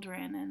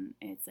children, and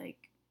it's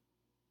like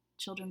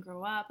children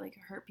grow up, like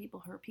hurt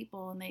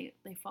people, and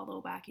they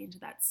follow back into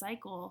that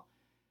cycle,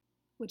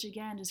 which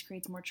again just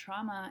creates more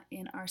trauma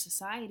in our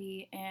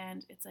society.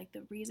 And it's like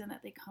the reason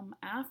that they come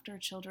after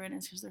children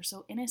is because they're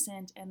so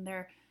innocent and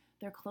they're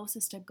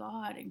closest to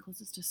God and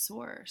closest to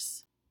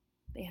source.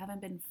 They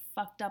haven't been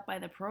fucked up by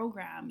the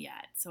program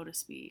yet, so to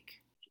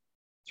speak.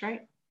 That's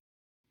right.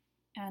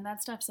 And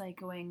that stuff's like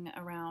going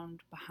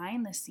around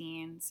behind the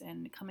scenes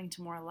and coming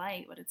to more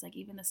light. But it's like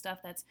even the stuff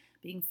that's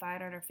being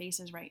fired at our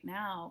faces right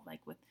now,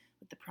 like with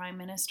the prime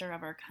minister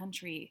of our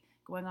country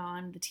going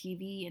on the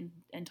TV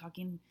and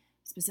talking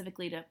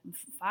specifically to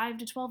 5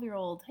 to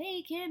 12-year-old,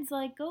 hey kids,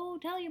 like go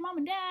tell your mom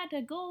and dad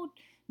to go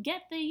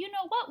get the you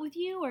know what with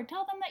you, or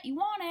tell them that you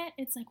want it.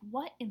 It's like,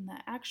 what in the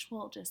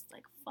actual, just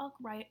like fuck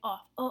right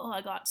off. Oh,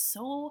 I got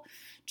so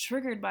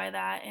triggered by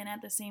that. And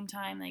at the same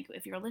time, like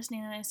if you're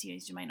listening to this,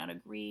 you might not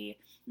agree,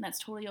 and that's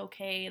totally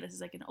okay. This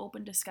is like an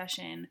open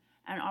discussion,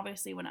 and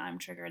obviously when I'm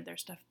triggered,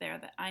 there's stuff there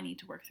that I need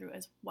to work through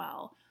as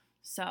well.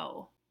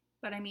 So,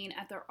 but I mean,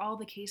 all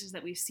the cases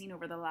that we've seen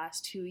over the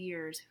last 2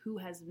 years, who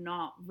has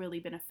not really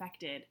been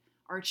affected?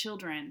 Our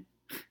children.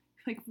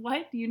 Like,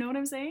 what? You know what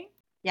I'm saying?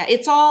 Yeah,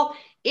 it's all,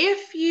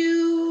 if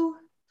you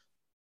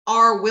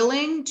are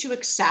willing to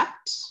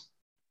accept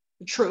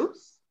the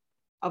truth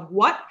of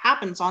what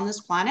happens on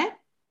this planet,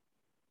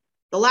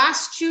 the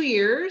last 2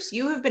 years,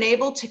 you have been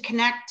able to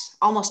connect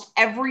almost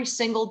every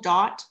single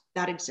dot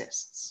that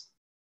exists.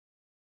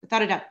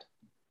 Without a doubt.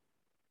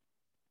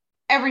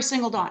 Every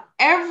single dot.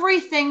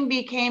 Everything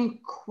became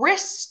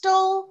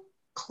crystal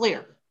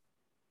clear.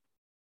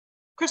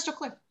 Crystal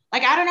clear.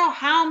 Like, I don't know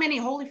how many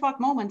holy fuck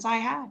moments I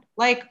had.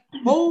 Like,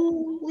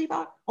 holy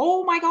fuck.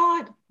 Oh my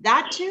God.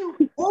 That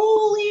too.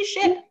 Holy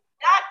shit.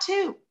 That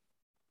too.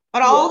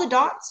 But all the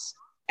dots,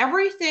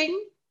 everything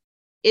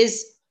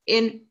is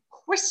in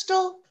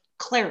crystal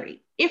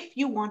clarity if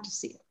you want to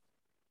see it.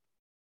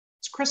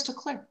 It's crystal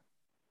clear.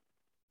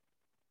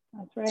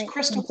 That's right. It's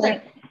crystal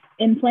clear.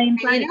 In plain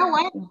sight. And you know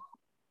what?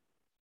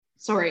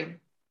 Sorry.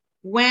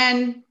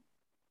 When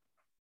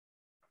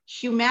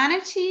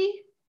humanity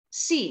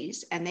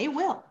sees, and they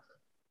will,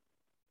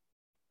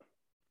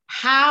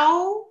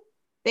 how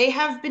they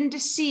have been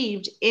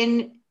deceived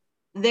in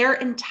their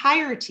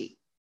entirety,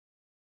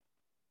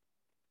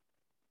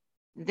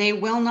 they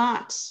will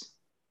not.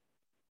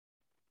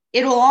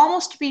 It will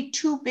almost be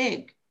too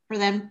big for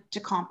them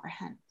to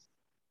comprehend.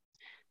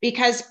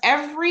 Because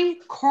every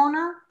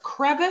corner,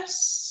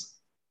 crevice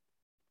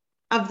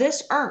of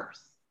this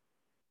earth,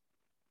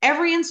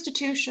 every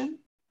institution,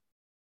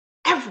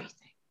 everything,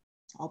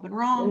 it's all been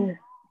wrong.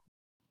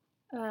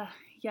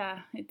 Yeah,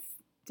 it's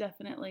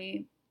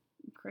definitely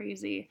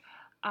crazy.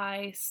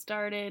 I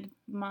started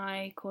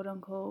my quote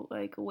unquote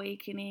like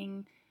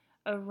awakening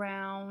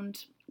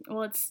around,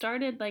 well, it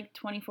started like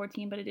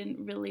 2014, but it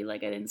didn't really,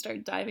 like, I didn't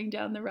start diving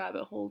down the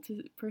rabbit hole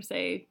per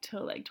se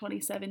till like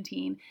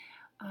 2017,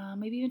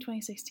 maybe even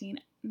 2016.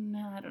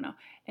 No, I don't know.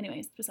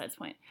 Anyways, besides the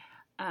point.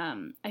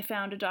 I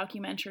found a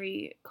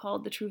documentary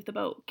called The Truth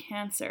About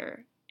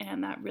Cancer,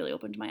 and that really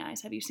opened my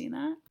eyes. Have you seen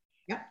that?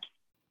 Yep.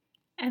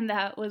 And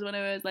that was when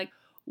I was like,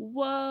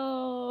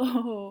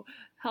 whoa,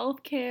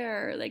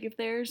 healthcare. Like, if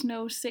there's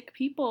no sick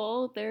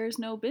people, there's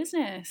no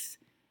business.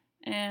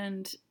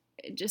 And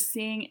just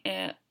seeing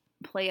it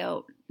play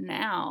out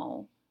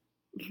now,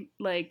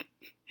 like,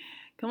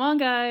 come on,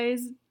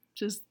 guys,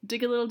 just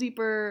dig a little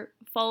deeper,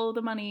 follow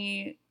the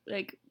money.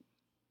 Like,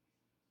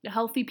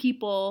 healthy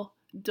people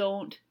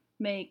don't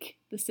make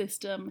the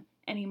system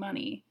any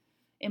money.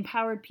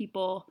 Empowered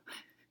people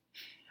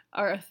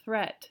are a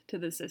threat to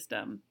the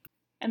system.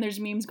 And there's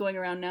memes going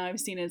around now. I've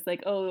seen it's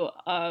like,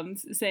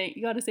 say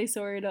you got to say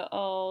sorry to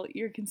all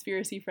your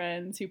conspiracy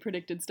friends who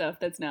predicted stuff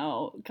that's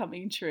now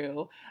coming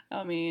true.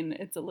 I mean,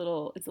 it's a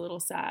little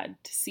sad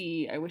to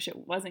see. I wish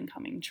it wasn't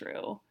coming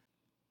true.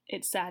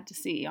 It's sad to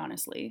see,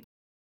 honestly.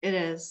 It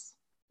is.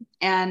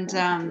 And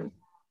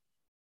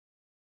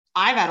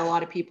I've had a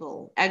lot of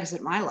people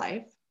exit my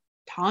life.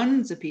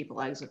 Tons of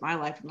people exit my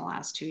life in the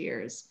last 2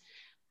 years.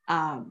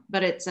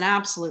 But it's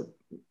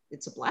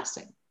a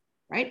blessing,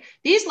 right?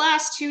 These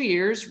last 2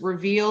 years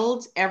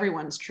revealed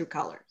everyone's true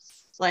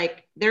colors.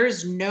 Like,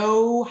 there's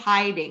no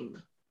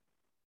hiding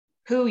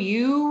who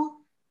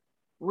you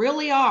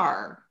really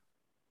are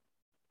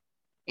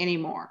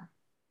anymore.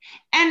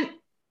 And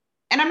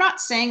I'm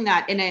not saying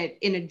that in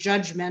a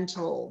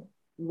judgmental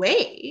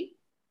way,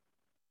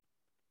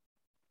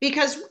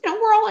 because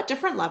we're all at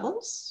different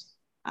levels.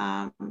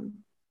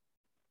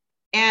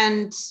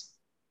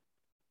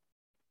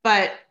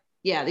 But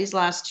yeah, these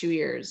last 2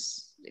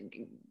 years,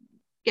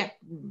 yeah,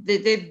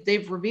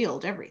 they've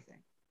revealed everything.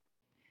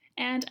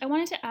 And I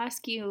wanted to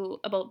ask you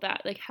about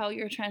that, like how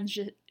your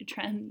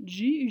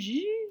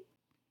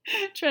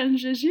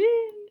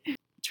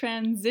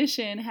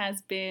transition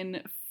has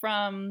been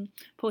from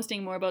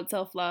posting more about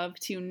self-love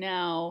to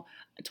now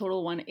a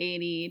total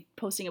 180,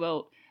 posting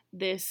about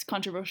this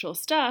controversial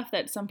stuff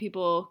that some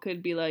people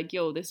could be like,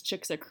 yo, this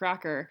chick's a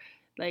cracker.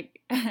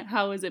 Like,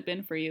 how has it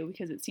been for you?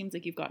 Because it seems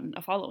like you've gotten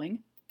a following.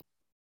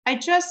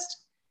 It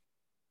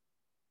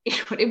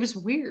was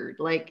weird.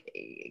 Like,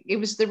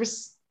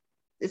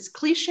 it's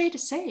cliche to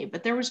say,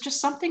 but there was just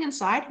something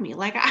inside me.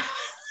 Like, I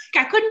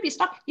couldn't be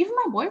stopped. Even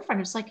my boyfriend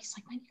was like, he's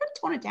like, man, you gotta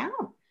tone it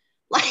down.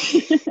 Like,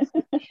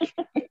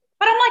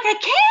 but I'm like, I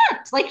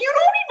can't. Like, you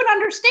don't even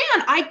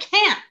understand. I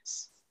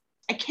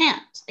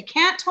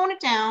can't tone it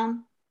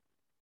down.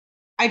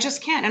 I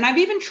just can't. And I've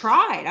even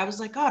tried. I was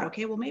like, God,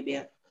 okay, well,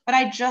 but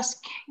I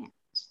just can't.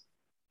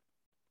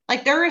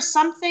 Like, there is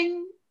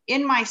something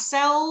in my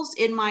cells,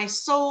 in my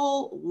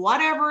soul,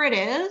 whatever it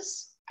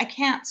is, I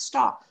can't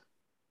stop.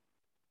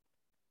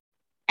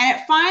 And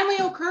it finally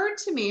occurred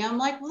to me, I'm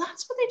like, well,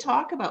 that's what they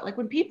talk about. Like,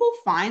 when people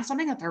find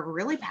something that they're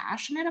really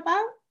passionate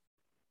about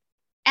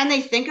and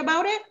they think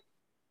about it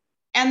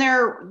and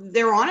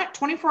they're on it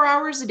 24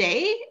 hours a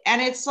day.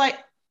 And it's like,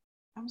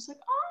 I was like,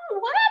 oh,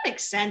 well, that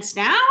makes sense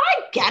now.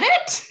 I get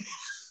it.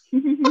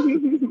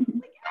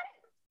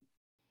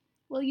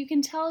 Well, you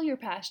can tell you're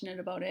passionate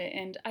about it,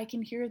 and I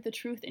can hear the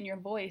truth in your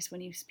voice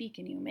when you speak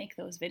and you make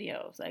those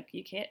videos. Like,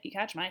 you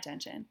catch my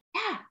attention.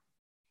 Yeah.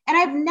 And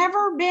I've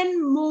never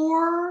been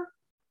more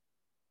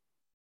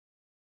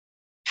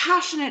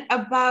passionate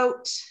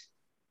about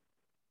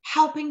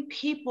helping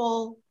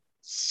people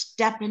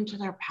step into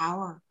their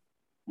power.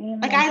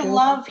 Like, I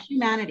love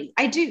humanity.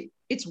 I do.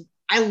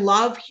 I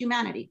love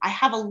humanity. I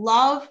have a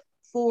love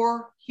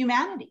for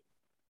humanity.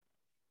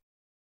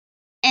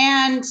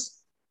 And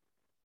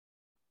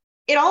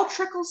it all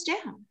trickles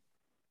down,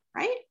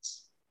 right?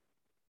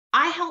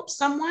 I help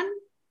someone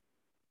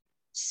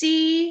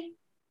see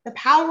the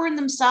power in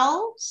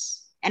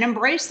themselves and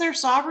embrace their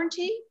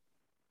sovereignty,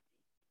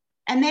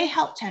 and they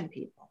help 10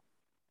 people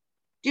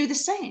do the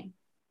same.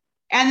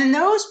 And then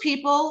those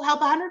people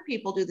help 100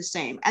 people do the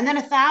same, and then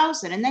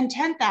 1,000, and then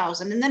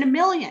 10,000, and then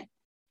 1,000,000.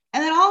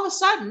 And then all of a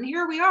sudden,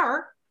 here we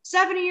are,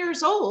 70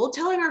 years old,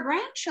 telling our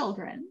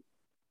grandchildren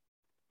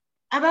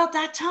about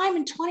that time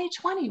in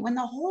 2020 when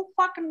the whole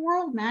fucking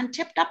world, man,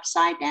 tipped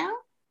upside down.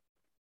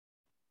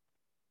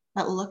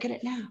 But look at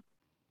it now.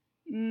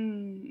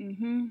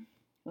 Mm-hmm.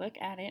 Look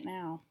at it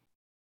now.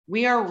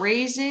 We are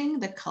raising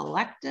the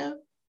collective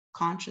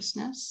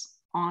consciousness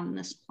on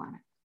this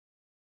planet.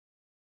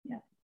 Yeah.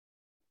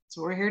 That's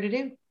what we're here to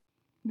do.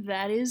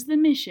 That is the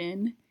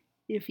mission,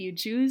 if you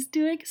choose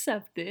to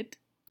accept it.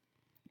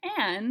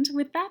 And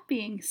with that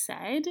being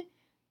said,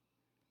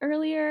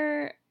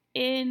 earlier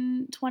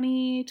in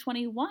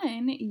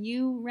 2021,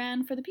 you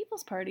ran for the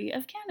People's Party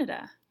of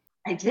Canada.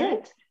 I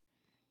did.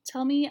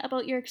 Tell me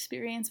about your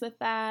experience with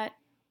that,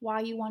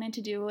 why you wanted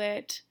to do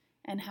it,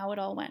 and how it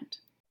all went.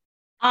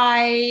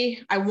 I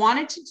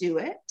wanted to do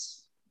it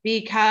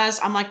because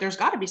I'm like, there's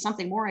got to be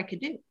something more I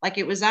could do. Like,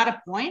 it was at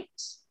a point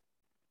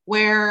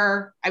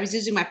where I was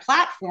using my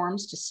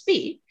platforms to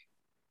speak,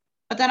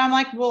 but then I'm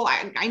like, well,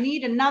 I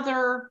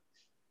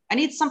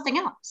need something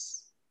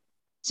else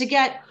to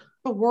get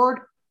the word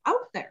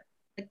out there.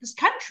 Like, this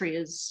country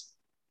is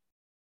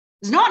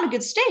not in a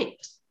good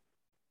state.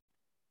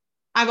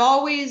 I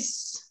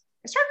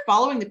started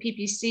following the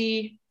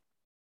PPC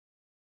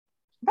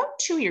about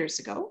 2 years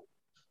ago.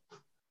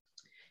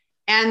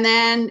 And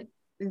then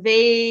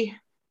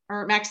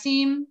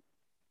Maxime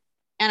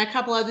and a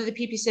couple other the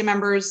PPC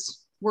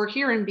members were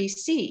here in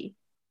BC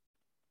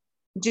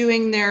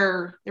doing they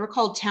were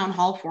called town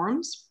hall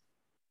forums.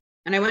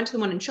 And I went to the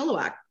one in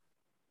Chilliwack.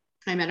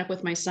 I met up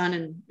with my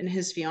son and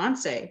his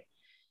fiance.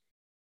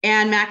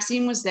 And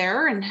Maxime was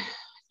there, and I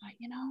thought,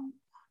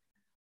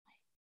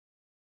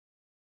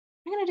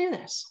 I'm going to do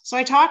this. So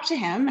I talked to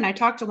him, and I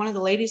talked to one of the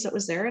ladies that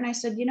was there, and I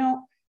said,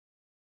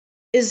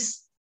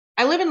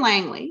 I live in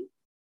Langley.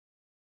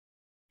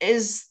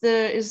 Is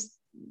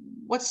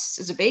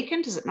is it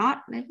vacant? Is it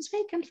not? And it was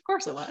vacant. Of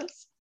course it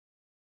was.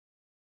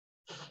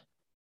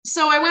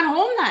 So I went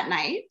home that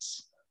night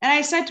and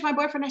I said to my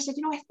boyfriend, I said, I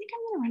think I'm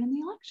going to run in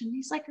the election. And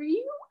he's like, are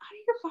you out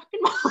of your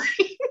fucking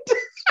mind?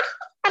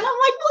 And I'm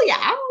like, well,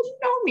 yeah, you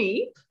know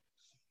me.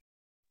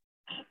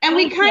 And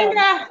we kind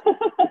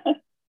of,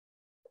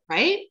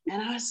 right?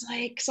 And I was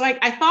like, so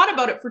I thought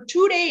about it for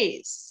 2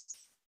 days.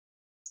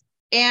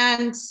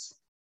 And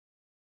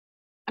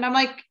I'm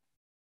like,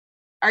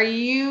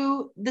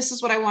 this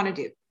is what I want to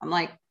do. I'm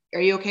like,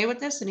 are you okay with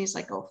this? And he's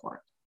like, go for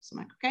it. So I'm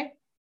like, okay.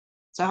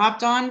 So I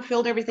hopped on,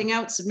 filled everything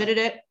out, submitted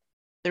it.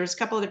 There was a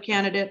couple other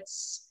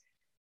candidates.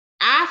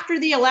 After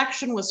the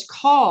election was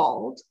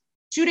called,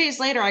 2 days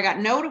later, I got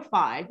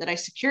notified that I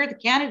secured the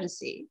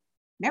candidacy.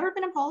 Never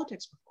been in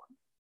politics before.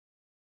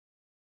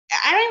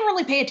 I don't even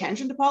really pay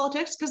attention to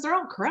politics because they're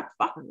all corrupt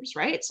fuckers,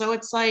 right? So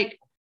it's like,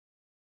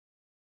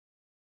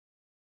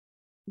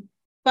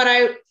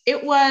 but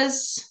it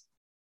was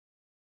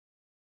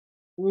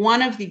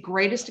one of the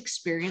greatest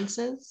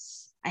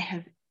experiences I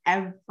have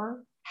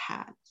ever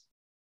had.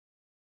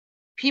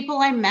 People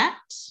I met,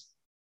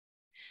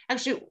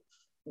 actually,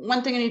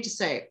 one thing I need to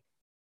say,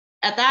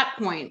 at that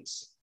point,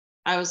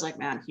 I was like,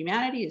 man,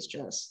 humanity is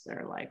just,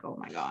 they're like, oh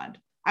my God.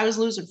 I was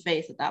losing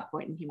faith at that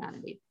point in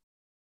humanity.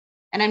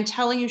 And I'm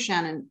telling you,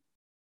 Shannon,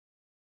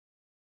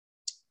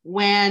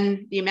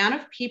 when the amount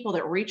of people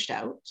that reached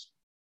out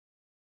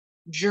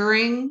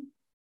during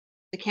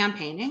the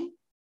campaigning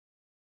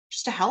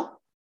just to help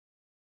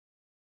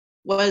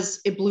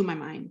it blew my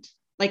mind.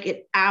 Like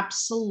it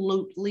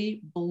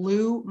absolutely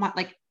blew my,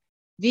 like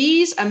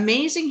these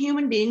amazing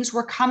human beings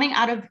were coming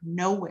out of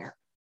nowhere,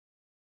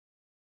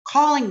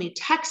 calling me,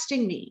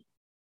 texting me.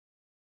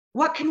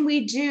 What can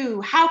we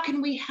do? How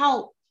can we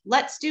help?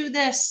 Let's do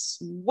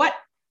this.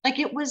 Like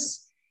it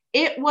was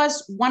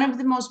one of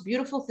the most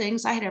beautiful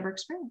things I had ever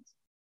experienced.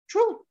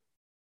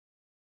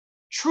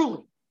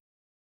 Truly.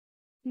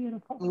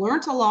 Beautiful. I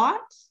learned a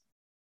lot.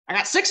 I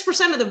got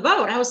 6% of the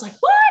vote. I was like,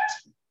 what?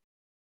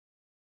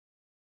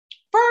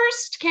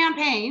 First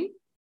campaign,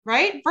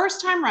 right?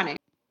 First time running.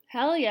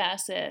 Hell yeah,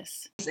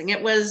 sis.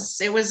 It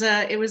was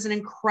an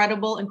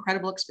incredible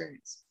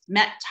experience.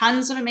 Met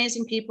tons of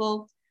amazing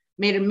people,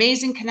 made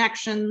amazing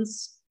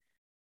connections.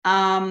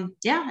 And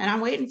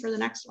I'm waiting for the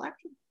next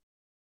election.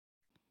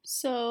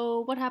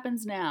 So what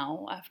happens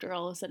now after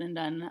all is said and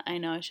done? I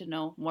know I should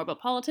know more about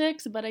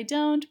politics, but I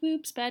don't.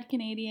 Whoops, bad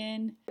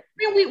Canadian.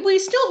 We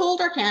still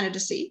hold our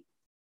candidacy.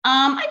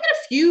 I get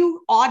a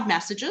few odd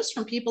messages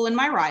from people in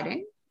my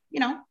riding,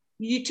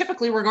 you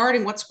typically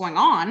regarding what's going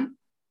on.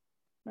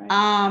 Right.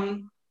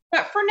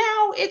 But for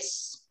now,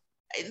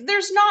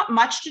 there's not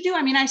much to do.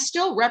 I mean, I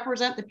still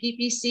represent the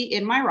PPC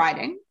in my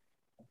riding.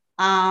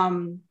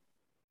 But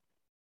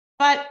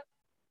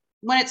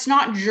when it's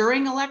not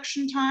during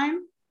election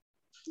time,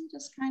 I'm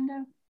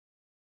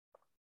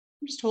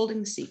just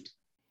holding the seat.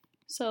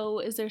 So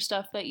is there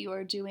stuff that you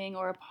are doing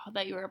or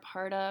that you are a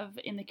part of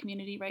in the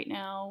community right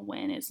now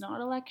when it's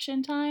not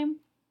election time?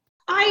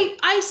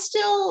 I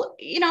still,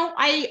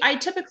 I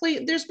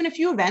typically, there's been a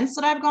few events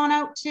that I've gone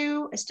out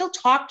to. I still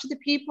talk to the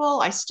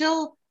people. I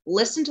still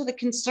listen to the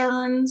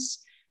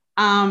concerns.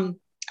 I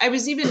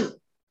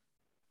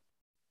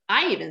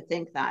even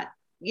think that,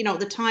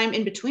 the time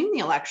in between the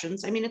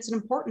elections, I mean, it's an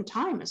important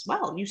time as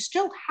well. You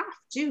still have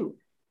to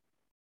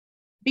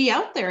be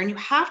out there and you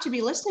have to be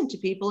listening to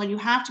people and you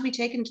have to be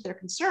taken to their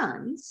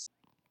concerns.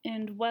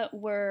 And what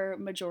were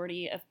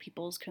majority of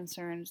people's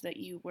concerns that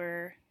you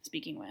were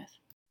speaking with?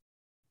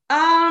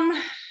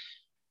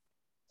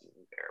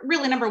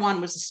 Really, number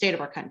one was the state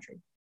of our country.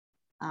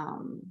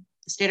 The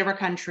state of our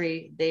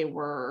country, they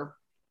were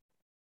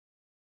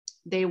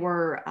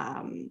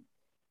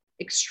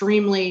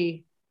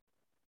extremely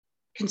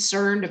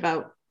concerned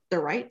about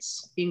their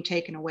rights being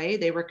taken away.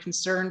 They were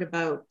concerned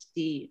about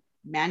the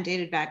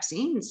mandated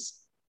vaccines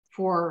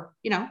for,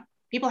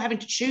 people having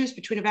to choose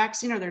between a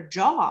vaccine or their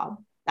job.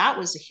 That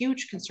was a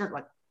huge concern.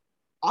 Like,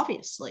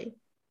 obviously,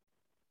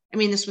 I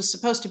mean, this was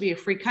supposed to be a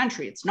free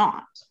country. It's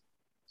not.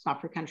 It's not a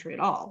free country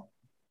at all,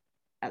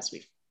 as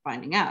we're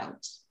finding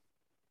out.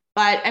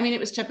 But I mean, it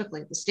was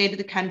typically the state of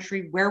the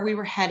country, where we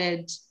were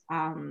headed,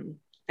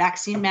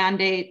 vaccine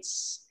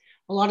mandates.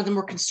 A lot of them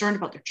were concerned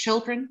about their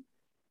children,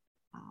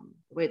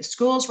 the way the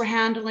schools were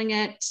handling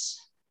it.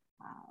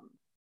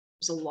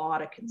 There's a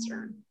lot of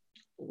concern.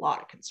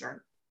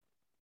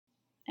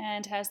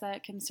 And has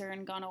that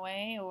concern gone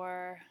away,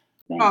 or?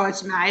 Oh,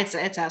 it's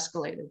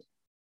escalated.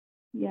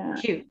 Yeah.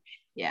 Huge.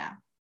 Yeah.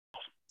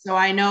 So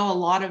I know a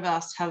lot of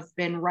us have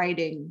been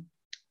writing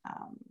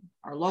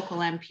our local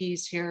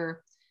MPs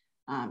here,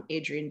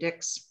 Adrian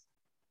Dix,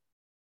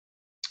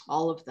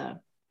 all of the,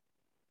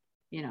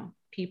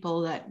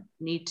 people that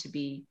need to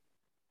be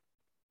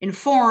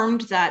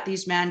informed that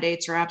these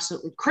mandates are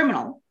absolutely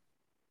criminal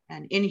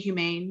and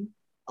inhumane,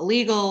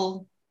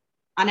 illegal,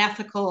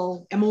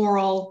 unethical,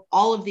 immoral,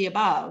 all of the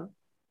above.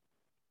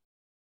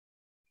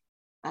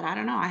 But I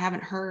don't know. I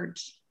haven't heard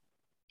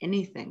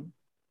anything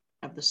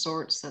of the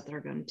sorts that they're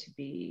going to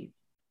be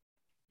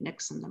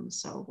nixing them.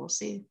 So we'll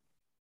see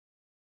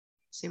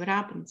what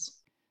happens.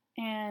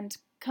 And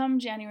come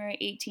January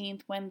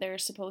 18th, when they're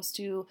supposed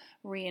to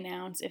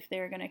re-announce if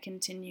they're going to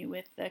continue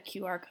with the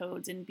QR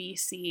codes in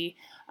BC,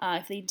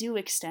 if they do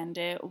extend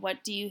it,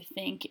 what do you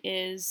think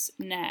is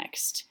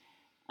next?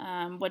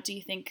 What do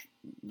you think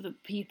we the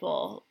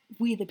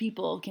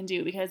people can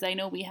do? Because I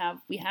know we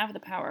have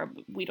the power,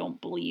 but we don't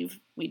believe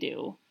we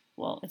do.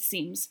 Well, it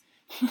seems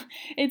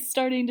it's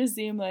starting to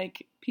seem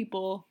like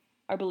people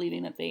are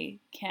believing that they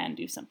can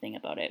do something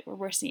about it, or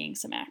we're seeing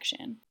some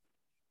action.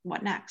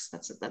 What next?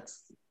 That's the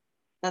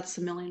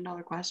 $1 million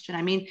question.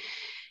 I mean,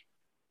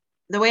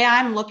 the way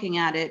I'm looking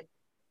at it,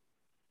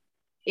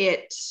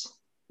 these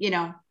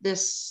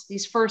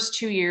first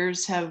 2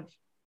 years have,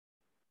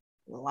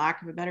 for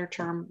lack of a better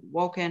term,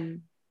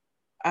 woken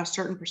a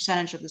certain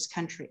percentage of this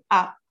country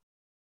up.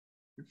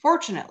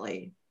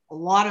 Unfortunately, a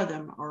lot of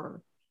them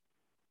are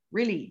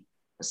really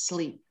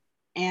asleep.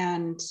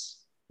 And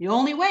the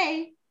only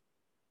way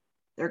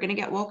they're going to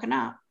get woken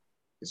up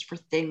is for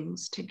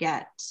things to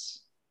get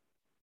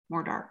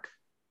more dark.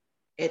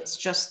 It's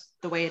just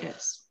the way it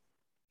is.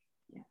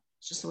 Yeah,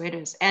 it's just the way it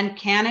is. And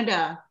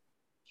Canada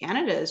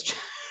is just,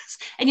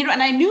 and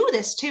I knew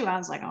this too. I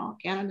was like, oh,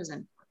 Canada's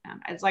in.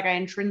 It's like I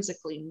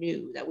intrinsically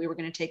knew that we were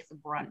going to take the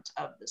brunt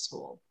of this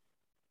whole,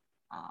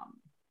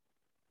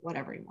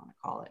 whatever you want to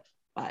call it.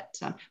 But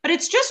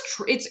it's just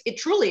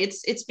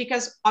it's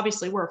because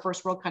obviously we're a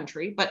first world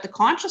country, but the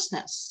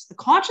consciousness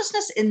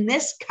in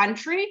this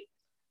country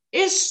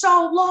is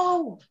so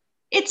low.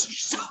 It's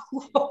so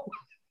low.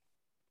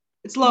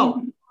 It's low.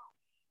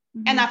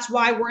 Mm-hmm. And that's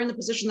why we're in the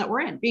position that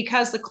we're in,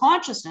 because the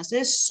consciousness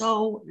is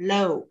so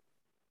low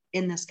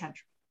in this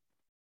country.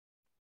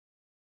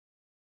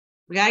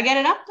 We got to get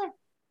it up there,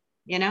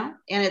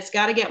 and it's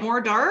got to get more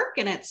dark,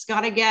 and it's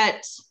got to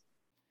get.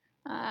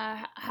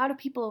 How do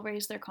people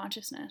raise their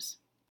consciousness?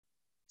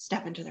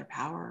 Step into their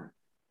power.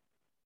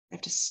 They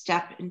have to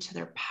step into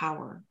their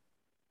power.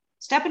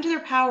 Step into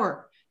their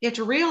power. You have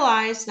to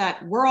realize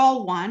that we're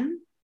all one.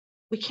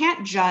 We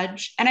can't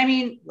judge. And I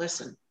mean,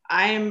 listen,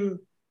 I've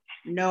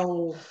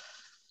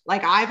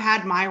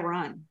had my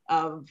run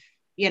of,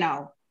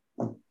 I'm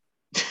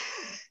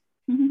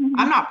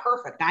not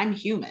perfect. I'm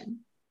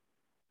human.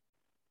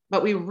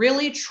 But we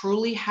really,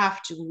 truly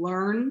have to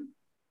learn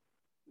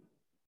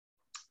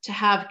to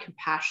have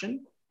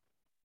compassion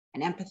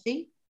and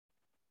empathy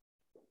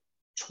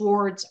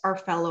towards our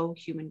fellow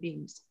human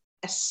beings,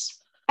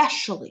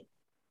 especially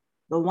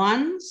the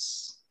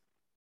ones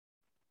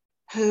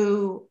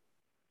who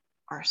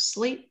are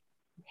asleep,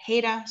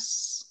 hate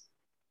us,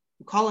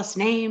 who call us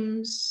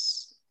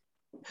names,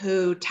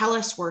 who tell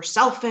us we're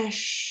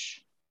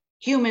selfish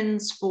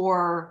humans,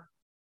 for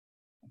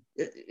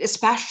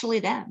especially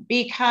them,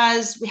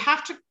 because we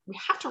have to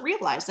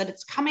realize that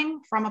it's coming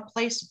from a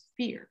place of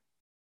fear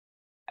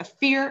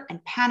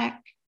and panic.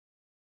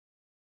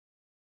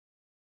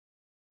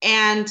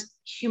 And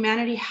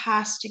humanity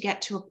has to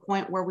get to a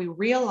point where we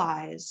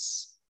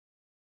realize,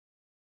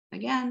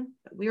 again,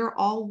 that we are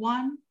all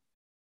one.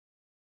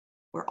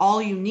 We're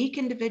all unique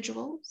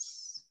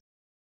individuals.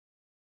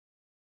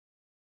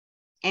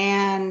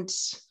 And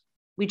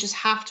we just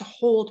have to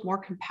hold more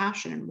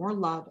compassion and more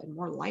love and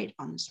more light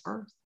on this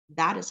earth.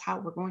 That is how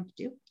we're going to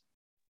do it.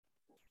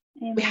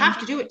 Amen. We have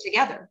to do it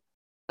together.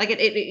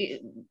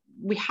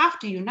 We have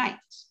to unite.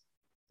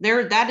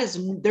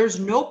 There's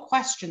no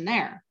question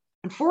there.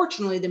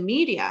 Unfortunately, the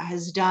media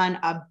has done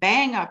a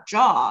bang up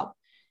job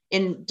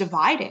in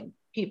dividing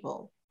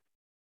people.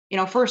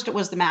 First it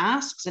was the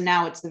masks, and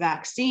now it's the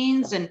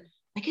vaccines, and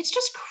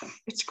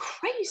it's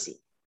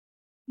crazy.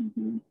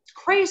 Mm-hmm. It's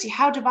crazy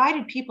how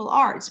divided people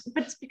are.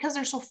 But it's because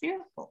they're so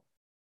fearful,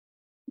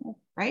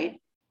 right?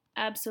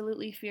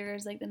 Absolutely, fear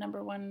is like the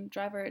number one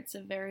driver. It's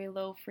a very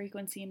low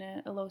frequency and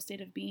a low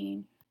state of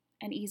being,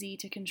 and easy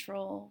to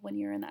control when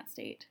you're in that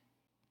state.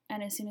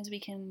 And as soon as we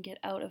can get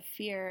out of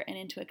fear and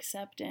into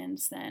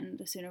acceptance, then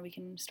the sooner we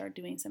can start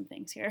doing some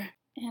things here.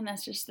 And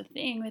that's just the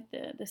thing with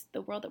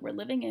the world that we're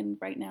living in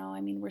right now.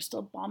 I mean, we're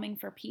still bombing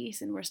for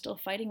peace, and we're still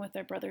fighting with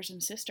our brothers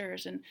and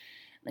sisters. And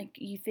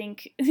you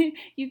think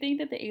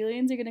that the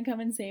aliens are gonna come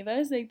and save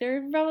us?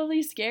 They're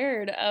probably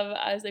scared of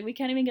us. We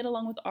can't even get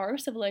along with our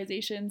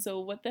civilization.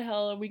 So what the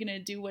hell are we gonna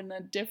do when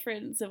a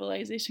different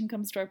civilization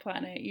comes to our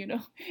planet? You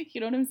know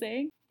what I'm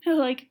saying?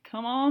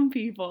 Come on,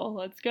 people,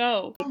 let's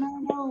go.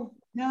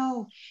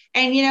 No.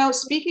 And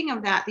speaking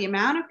of that, the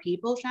amount of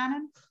people,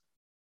 Shannon,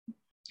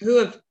 who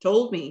have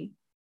told me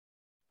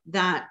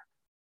that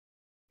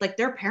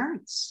their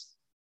parents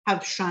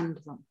have shunned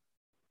them.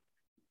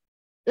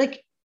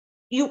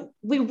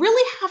 We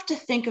really have to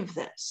think of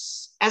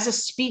this as a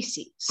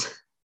species.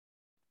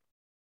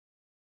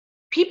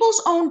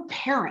 People's own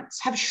parents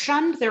have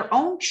shunned their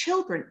own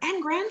children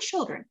and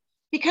grandchildren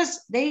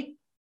because they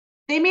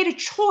made a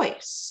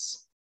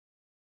choice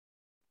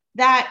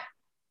that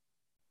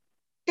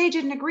they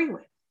didn't agree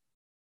with.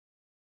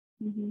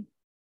 Mm-hmm.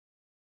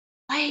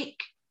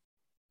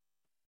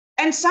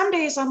 And some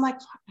days I'm like,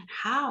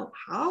 how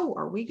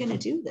are we going to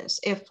do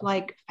this if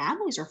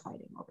families are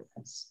fighting over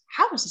this?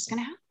 How is this going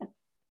to happen?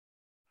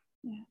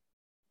 Yeah.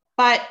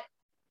 But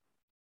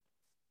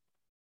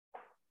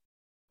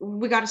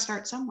we got to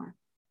start somewhere,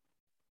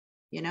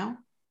 you know?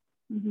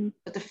 Mm-hmm.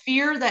 But the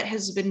fear that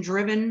has been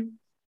driven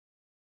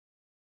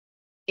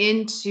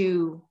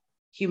into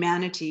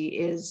humanity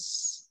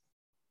is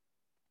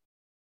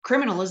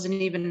criminal. Isn't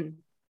even,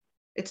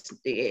 I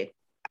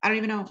don't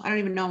even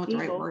know what the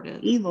right word is.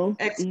 Evil.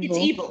 It's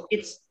evil.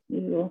 It's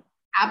evil.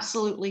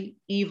 Absolutely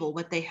evil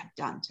what they have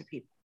done to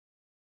people.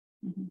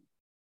 Mm-hmm.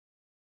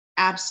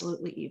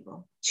 Absolutely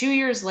evil. 2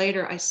 years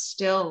later, I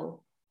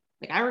still,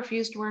 I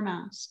refuse to wear a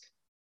mask.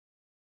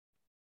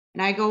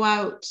 And I go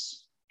out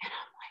and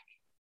I'm like,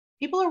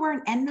 people are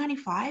wearing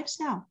N95s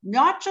now,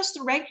 not just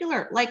the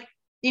regular, like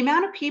the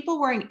amount of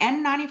people wearing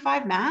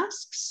N95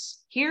 masks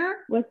here.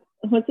 What's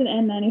an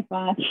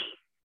N95?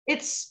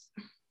 It's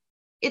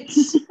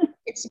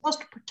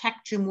supposed to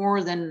protect you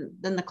more than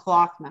the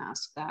cloth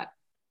mask that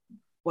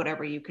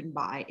whatever you can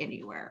buy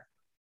anywhere.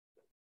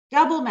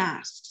 Double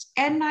masks,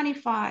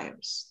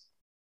 N95s,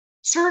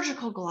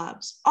 surgical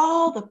gloves,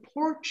 all the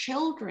poor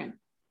children.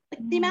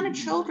 Like the amount of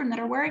children that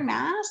are wearing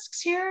masks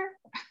here,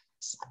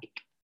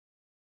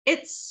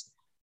 it's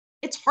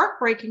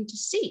heartbreaking to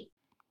see.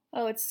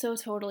 Oh, it's so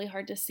totally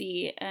hard to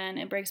see, and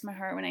it breaks my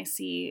heart when I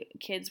see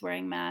kids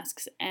wearing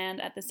masks,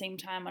 and at the same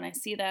time when I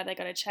see that, I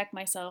gotta check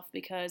myself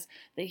because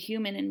the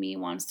human in me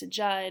wants to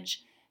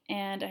judge,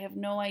 and I have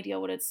no idea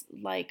what it's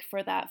like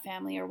for that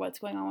family or what's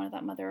going on with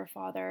that mother or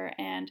father,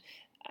 and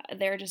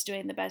they're just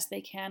doing the best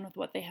they can with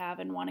what they have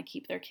and want to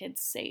keep their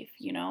kids safe,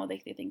 you know? They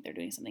think they're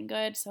doing something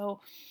good,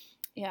 so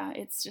yeah,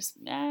 it's just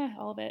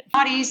all of it.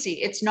 Not easy.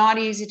 It's not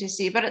easy to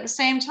see, but at the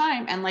same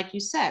time, and like you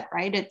said,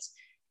 right,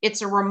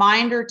 it's a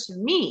reminder to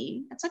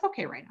me. It's like,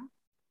 okay, Raina,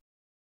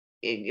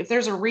 if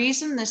there's a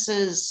reason this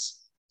is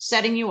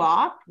setting you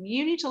off,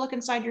 you need to look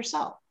inside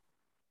yourself.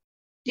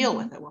 Deal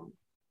with it, woman.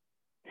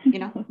 You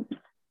know?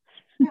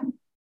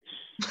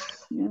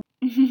 Yeah.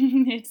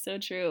 It's so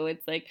true.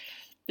 It's like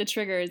the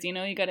triggers, you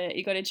know, you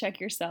gotta check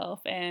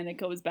yourself, and it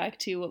goes back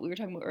to what we were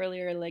talking about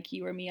earlier, like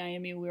you or me, I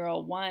am you, we're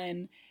all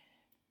one.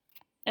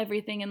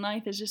 Everything in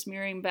life is just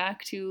mirroring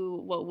back to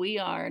what we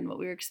are and what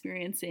we're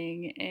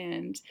experiencing.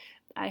 And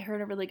I heard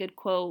a really good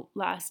quote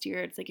last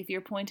year. It's like, if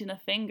you're pointing a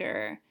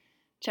finger,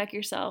 check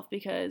yourself,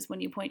 because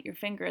when you point your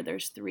finger,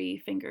 there's 3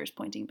 fingers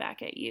pointing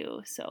back at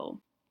you.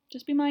 So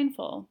just be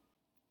mindful.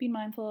 Be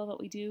mindful of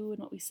what we do and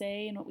what we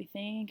say and what we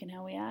think and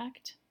how we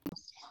act.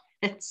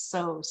 It's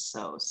so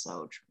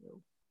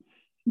true.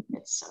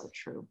 It's so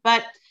true.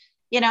 But,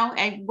 you know,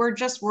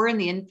 we're in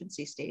the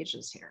infancy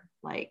stages here.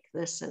 Like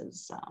this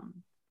is,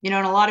 you know,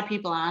 and a lot of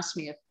people ask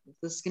me if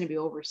this is going to be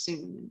over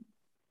soon.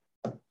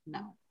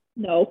 No.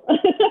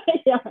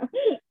 Yeah.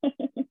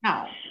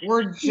 No,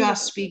 we're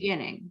just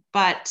beginning.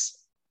 But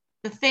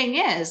the thing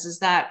is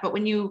that, but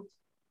it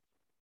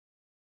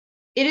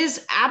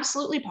is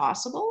absolutely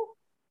possible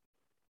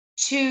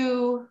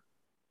to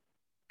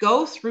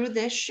go through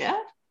this shift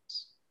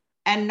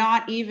and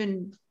not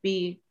even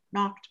be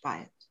knocked by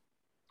it.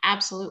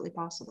 Absolutely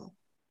possible.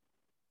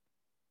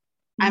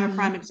 I'm a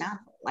prime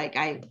example. Like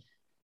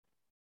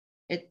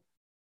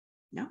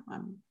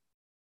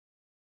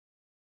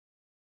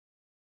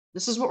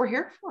this is what we're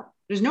here for.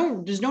 There's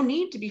no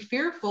need to be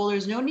fearful.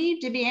 There's no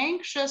need to be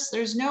anxious.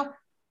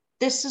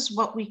 This is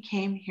what we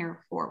came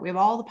here for. We have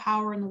all the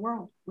power in the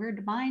world. We're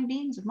divine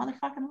beings of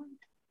motherfucking light.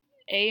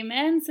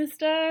 Amen,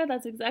 sister.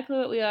 That's exactly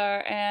what we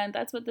are. And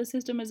that's what the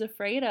system is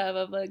afraid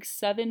of like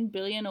 7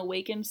 billion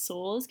awakened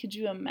souls. Could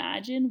you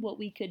imagine what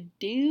we could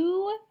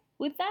do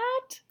with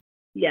that?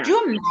 Yeah. Could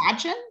you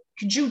imagine?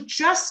 Could you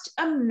just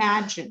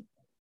imagine?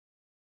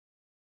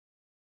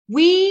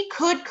 We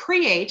could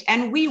create,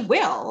 and we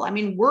will. I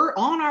mean, we're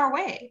on our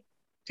way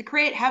to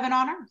create heaven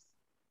on earth.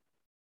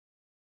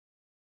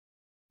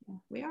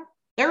 We are.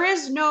 There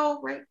is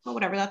no, right? Well,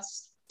 whatever,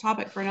 that's a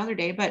topic for another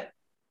day, but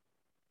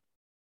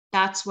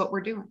that's what we're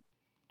doing.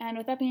 And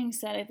with that being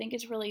said, I think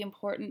it's really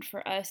important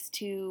for us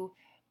to,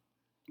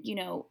 you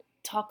know,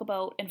 talk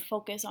about and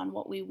focus on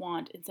what we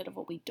want instead of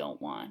what we don't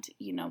want.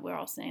 You know, we're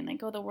all saying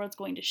like, oh, the world's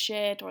going to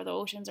shit or the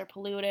oceans are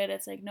polluted.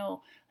 It's like,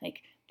 no,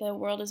 like the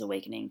world is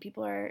awakening.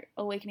 People are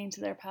awakening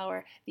to their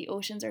power. The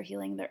oceans are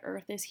healing. The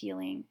earth is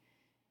healing.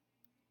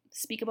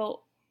 Speak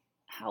about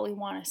how we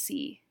want to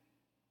see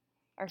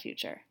our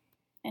future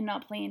and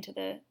not play into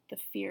the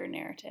fear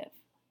narrative.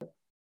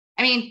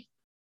 I mean,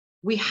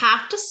 we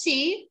have to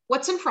see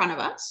what's in front of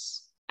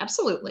us.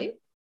 Absolutely.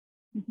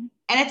 Mm-hmm.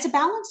 And it's a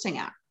balancing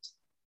act.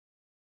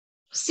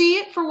 See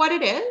it for what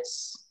it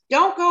is.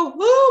 Don't go,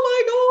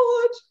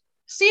 oh my God.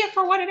 See it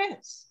for what it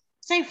is.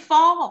 Say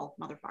fall,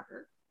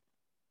 motherfucker.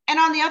 And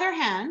on the other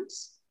hand,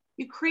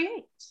 you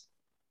create.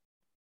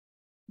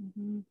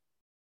 Mm-hmm.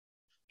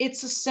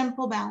 It's a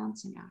simple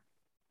balancing act.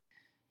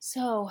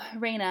 So,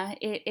 Raina,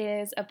 it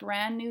is a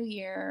brand new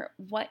year.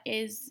 What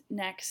is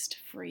next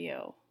for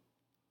you?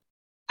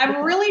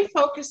 I'm really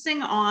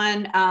focusing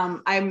on,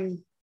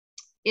 I'm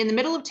in the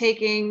middle of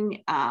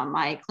taking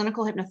my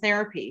clinical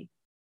hypnotherapy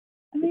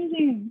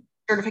Amazing.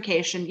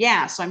 certification.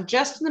 Yeah, so I'm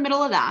just in the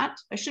middle of that.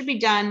 I should be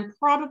done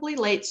probably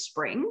late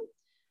spring.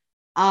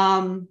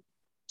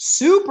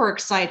 Super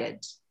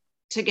excited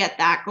to get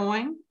that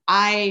going.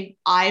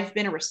 I've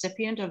been a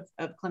recipient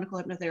of clinical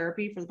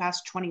hypnotherapy for the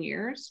past 20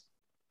 years.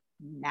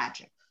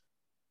 Magic.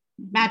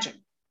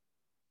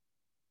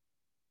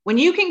 When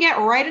you can get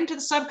right into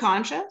the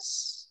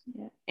subconscious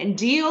and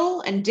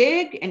deal and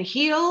dig and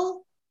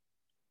heal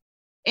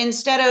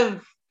instead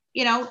of,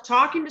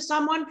 talking to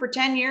someone for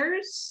 10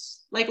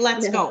 years, like,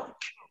 let's go.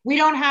 We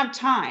don't have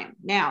time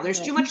now. There's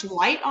too much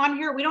light on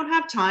here. We don't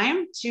have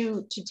time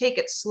to take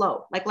it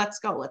slow. Like, let's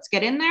go. Let's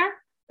get in there.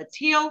 Let's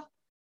heal,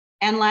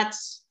 and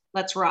let's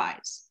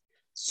rise.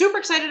 Super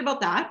excited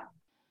about that.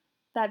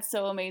 That's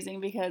so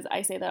amazing, because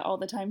I say that all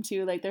the time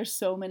too. Like, there's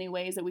so many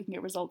ways that we can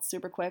get results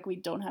super quick. We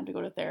don't have to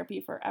go to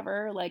therapy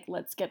forever. Like,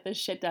 let's get this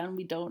shit done.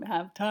 We don't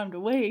have time to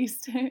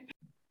waste.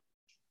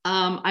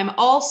 I'm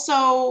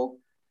also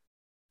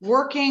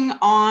working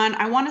on,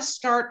 I want to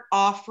start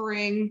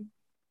offering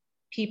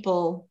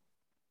people,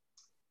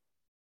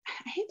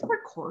 I hate the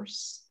word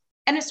course.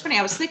 And it's funny,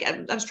 I was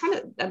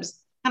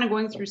kind of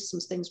going through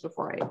some things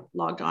before I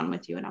logged on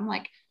with you. And I'm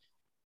like,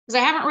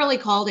 because I haven't really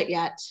called it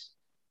yet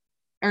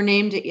or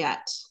named it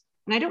yet.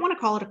 And I don't want to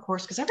call it a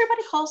course because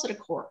everybody calls it a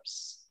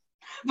course.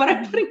 But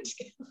I'm putting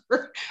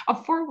together a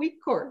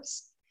 4-week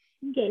course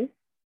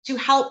to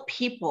help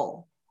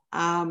people,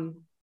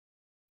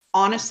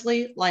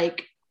 honestly,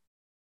 like,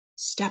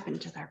 step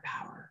into their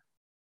power.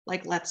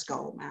 Like, let's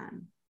go,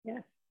 man. Yeah.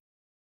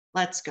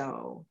 Let's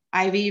go.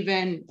 I've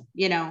even,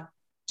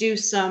 do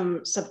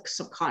some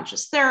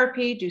subconscious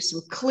therapy, do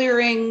some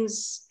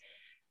clearings.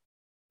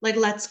 Like,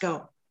 let's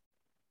go.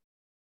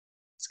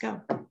 Let's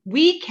go.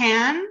 We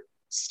can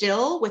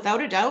still,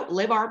 without a doubt,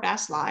 live our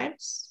best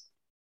lives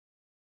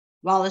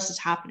while this is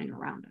happening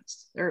around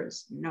us. There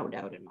is no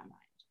doubt in my mind.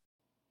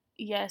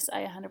 Yes,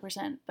 I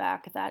 100%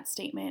 back that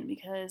statement,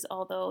 because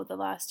although the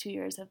last 2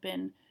 years have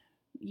been,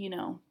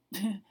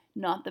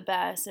 not the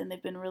best, and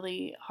they've been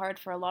really hard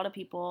for a lot of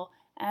people,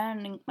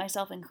 and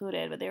myself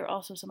included, but they were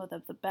also some of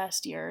the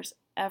best years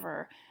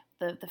ever.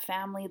 The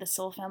family, the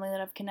soul family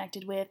that I've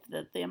connected with,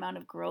 the amount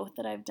of growth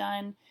that I've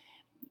done,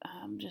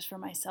 just for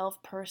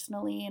myself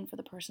personally and for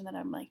the person that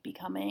I'm like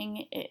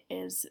becoming, it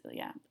is,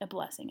 a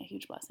blessing, a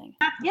huge blessing.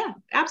 Yeah,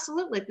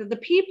 absolutely. The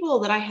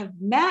people that I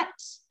have met,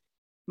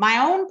 my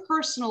own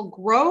personal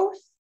growth,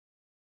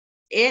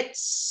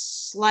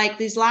 it's like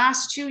these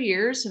last 2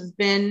 years have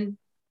been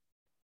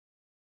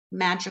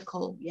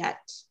magical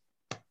yet,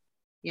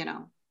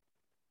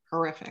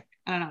 horrific.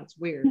 I don't know. It's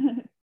weird.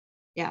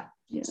 Yeah.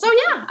 So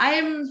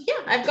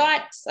I've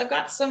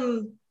got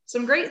some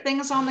great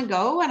things on the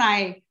go, and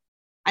I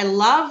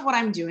love what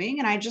I'm doing.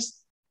 And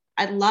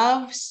I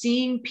love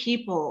seeing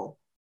people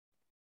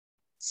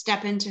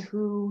step into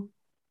who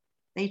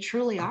they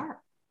truly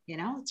are.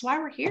 That's why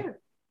we're here.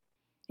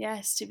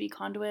 Yes, to be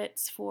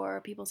conduits for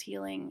people's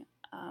healing.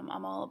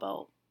 I'm all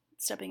about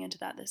stepping into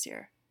that this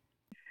year.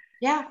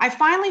 Yeah, I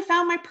finally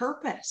found my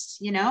purpose,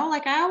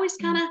 like I always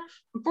kind of,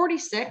 I'm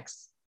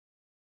 46.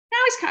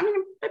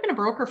 I've been a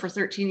broker for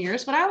 13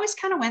 years, but I always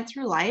kind of went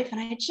through life, and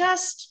I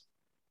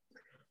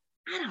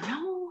don't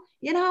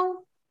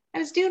know, I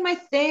was doing my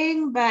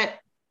thing, but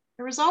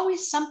there was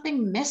always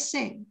something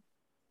missing.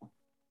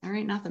 There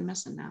ain't nothing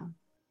missing now.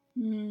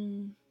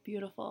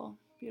 Beautiful,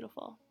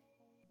 beautiful.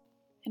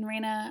 And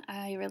Raina,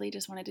 I really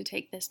just wanted to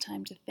take this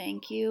time to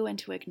thank you and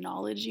to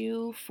acknowledge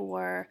you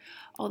for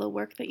all the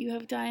work that you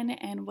have done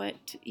and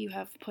what you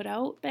have put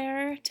out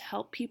there to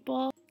help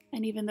people.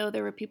 And even though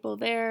there were people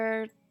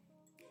there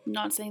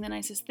not saying the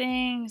nicest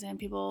things and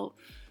people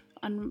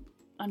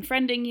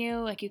unfriending you,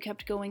 like, you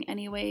kept going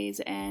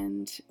anyways,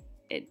 and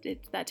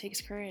that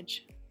takes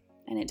courage,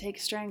 and it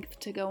takes strength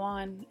to go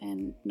on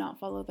and not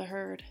follow the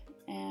herd.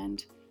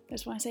 And I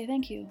just want to say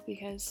thank you,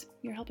 because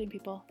you're helping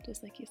people,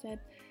 just like you said.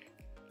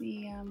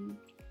 The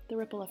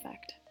ripple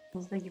effect.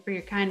 Well, thank you for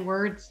your kind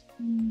words.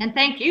 And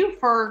thank you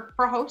for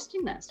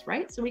hosting this,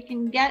 right? So we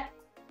can get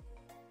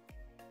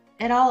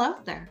it all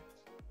out there.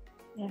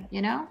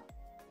 Yeah.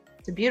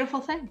 It's a beautiful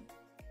thing.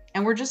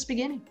 And we're just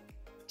beginning.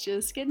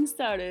 Just getting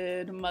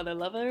started, mother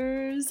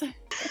lovers.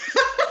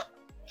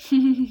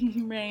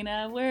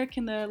 Raina, where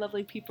can the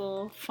lovely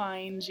people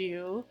find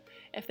you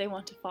if they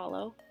want to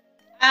follow?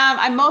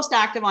 I'm most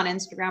active on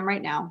Instagram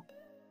right now.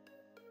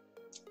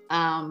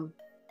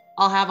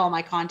 I'll have all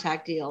my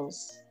contact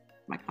details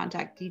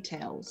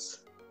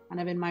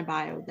kind of in my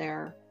bio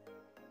there.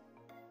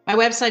 My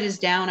website is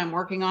down. I'm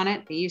working on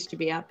it. It used to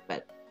be up,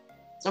 but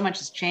so much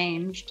has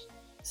changed.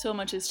 So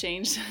much has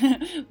changed.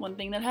 One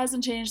thing that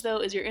hasn't changed, though,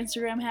 is your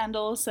Instagram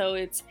handle. So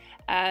it's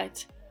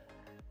at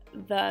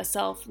the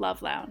Self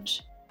Love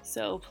Lounge.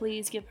 So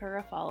please give her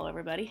a follow,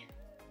 everybody.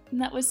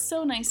 And that was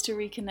so nice to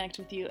reconnect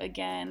with you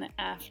again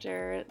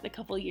after the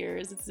couple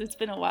years. It's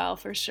been a while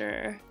for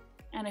sure.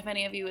 And if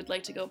any of you would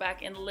like to go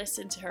back and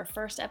listen to her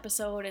first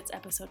episode, it's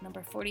episode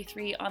number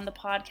 43 on the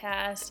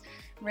podcast.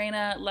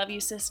 Raina, love you,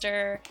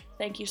 sister.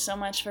 Thank you so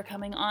much for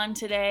coming on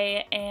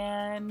today.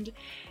 And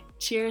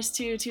cheers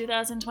to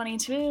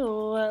 2022.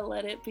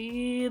 Let it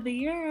be the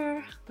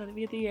year. Let it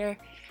be the year.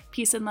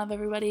 Peace and love,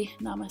 everybody.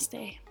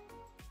 Namaste.